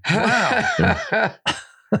name.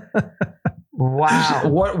 Wow. Wow.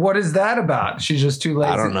 What is that about? She's just too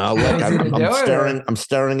lazy. I don't know. Look, I'm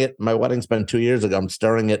staring at my wedding's been 2 years ago. I'm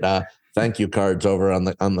staring at thank you cards over on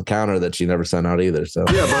the counter that she never sent out either. So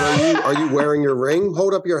yeah, but are you wearing your ring?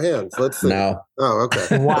 Hold up your hands. Let's see. No. Oh,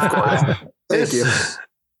 okay. Wow. Thank you.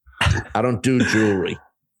 I don't do jewelry.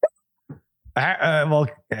 Well,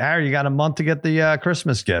 Harry, you got a month to get the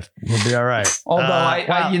Christmas gift. We'll be all right. Although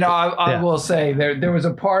I will say there was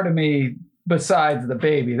a part of me besides the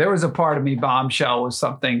baby. There was a part of me bombshell was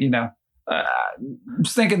something, I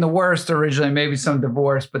was thinking the worst originally, maybe some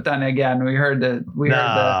divorce, but then again, we heard the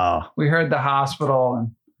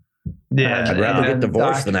hospital and I'd rather get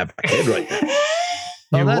divorced than have a kid right now.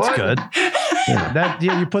 Oh, that's good.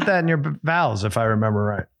 You put that in your vows, if I remember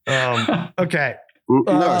right. Okay.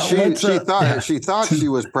 No, she thought she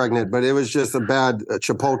was pregnant, but it was just a bad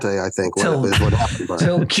chipotle, I think. What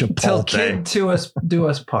happened. Till kid do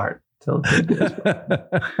us part. Let's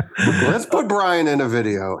put Brian in a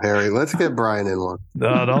video, Harry. Let's get Brian in one.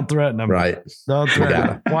 No, don't threaten him. Right. Don't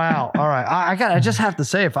threaten him. Wow. All right. I just have to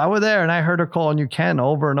say, if I were there and I heard her calling you Ken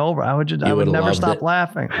over and over, I would never stop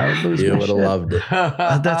lauing. I would lose You my would have shit. loved it.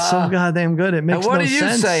 That's so goddamn good. It makes no sense. And what do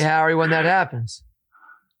you say, Harry, when that happens?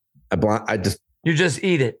 You just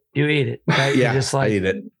eat it. You eat it. Right? Yeah, I eat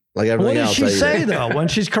it. Like everything else. What does she say, though, when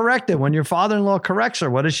she's corrected? When your father-in-law corrects her,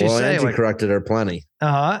 what does she say? Angie corrected her plenty.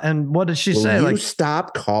 And what does she say? You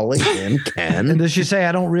stop calling him Ken. And does she say,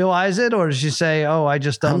 I don't realize it? Or does she say, oh, I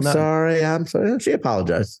just don't know? I'm sorry. She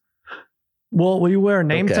apologized. Well, will you wear a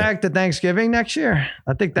name tag to Thanksgiving next year?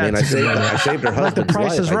 I think that's I saved her husband's like the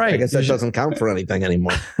Price life. Is Right. I guess that doesn't count for anything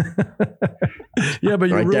anymore. Yeah, but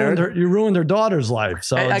you ruined her daughter's life.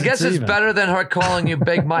 So I guess it's better than her calling you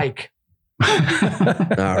Big Mike. All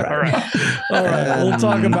right. We'll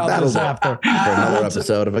talk about this after. For another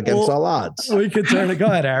episode of Against All Odds. We could turn it. Go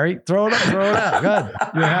ahead, Harry. Throw it out. Good.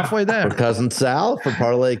 You're halfway there. For Cousin Sal, for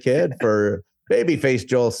Parlay Kid, for Babyface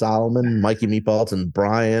Joel Solomon, Mikey Meatballs, and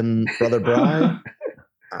Brother Brian.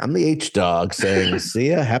 I'm the H-Dog saying, see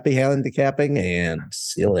ya, happy handicapping, and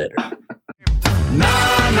see you later.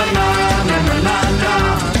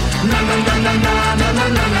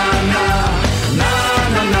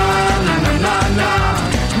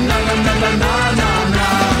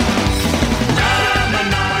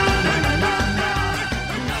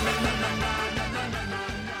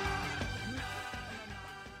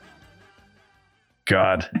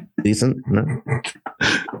 God. Decent? No.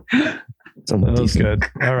 That was good.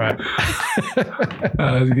 All right.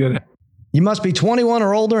 That was good. You must be 21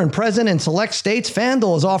 or older and present in select states.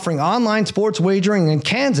 FanDuel is offering online sports wagering in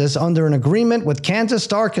Kansas under an agreement with Kansas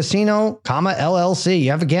Star Casino, LLC.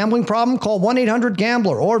 You have a gambling problem? Call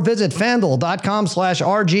 1-800-GAMBLER or visit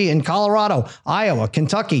FanDuel.com/RG in Colorado, Iowa,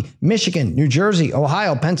 Kentucky, Michigan, New Jersey,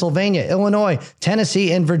 Ohio, Pennsylvania, Illinois,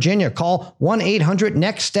 Tennessee, and Virginia. Call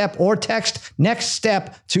 1-800-NEXT-STEP or text NEXT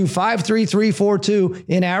STEP to 53342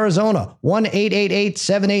 in Arizona,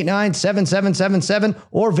 1-888-789-7777,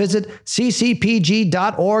 or visit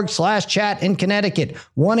ccpg.org/chat in Connecticut,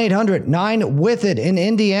 1-800-9-WITH-IT in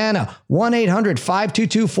Indiana,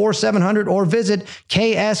 1-800-522-4700, or visit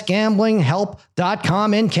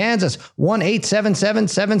ksgamblinghelp.com in Kansas,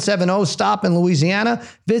 1-877-770-STOP in Louisiana.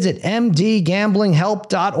 Visit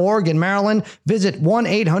mdgamblinghelp.org in Maryland. Visit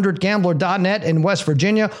 1-800-GAMBLER.net in West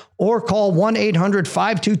Virginia, or call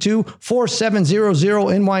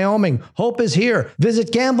 1-800-522-4700 in Wyoming. Hope is here.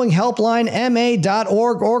 Visit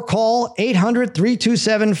gamblinghelplinema.org or call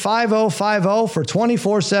 800-327-5050 for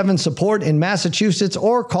 24/7 support in Massachusetts,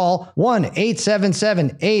 or call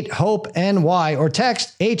 1-877-8-HOPE-NY or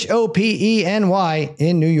text HOPENY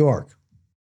in New York.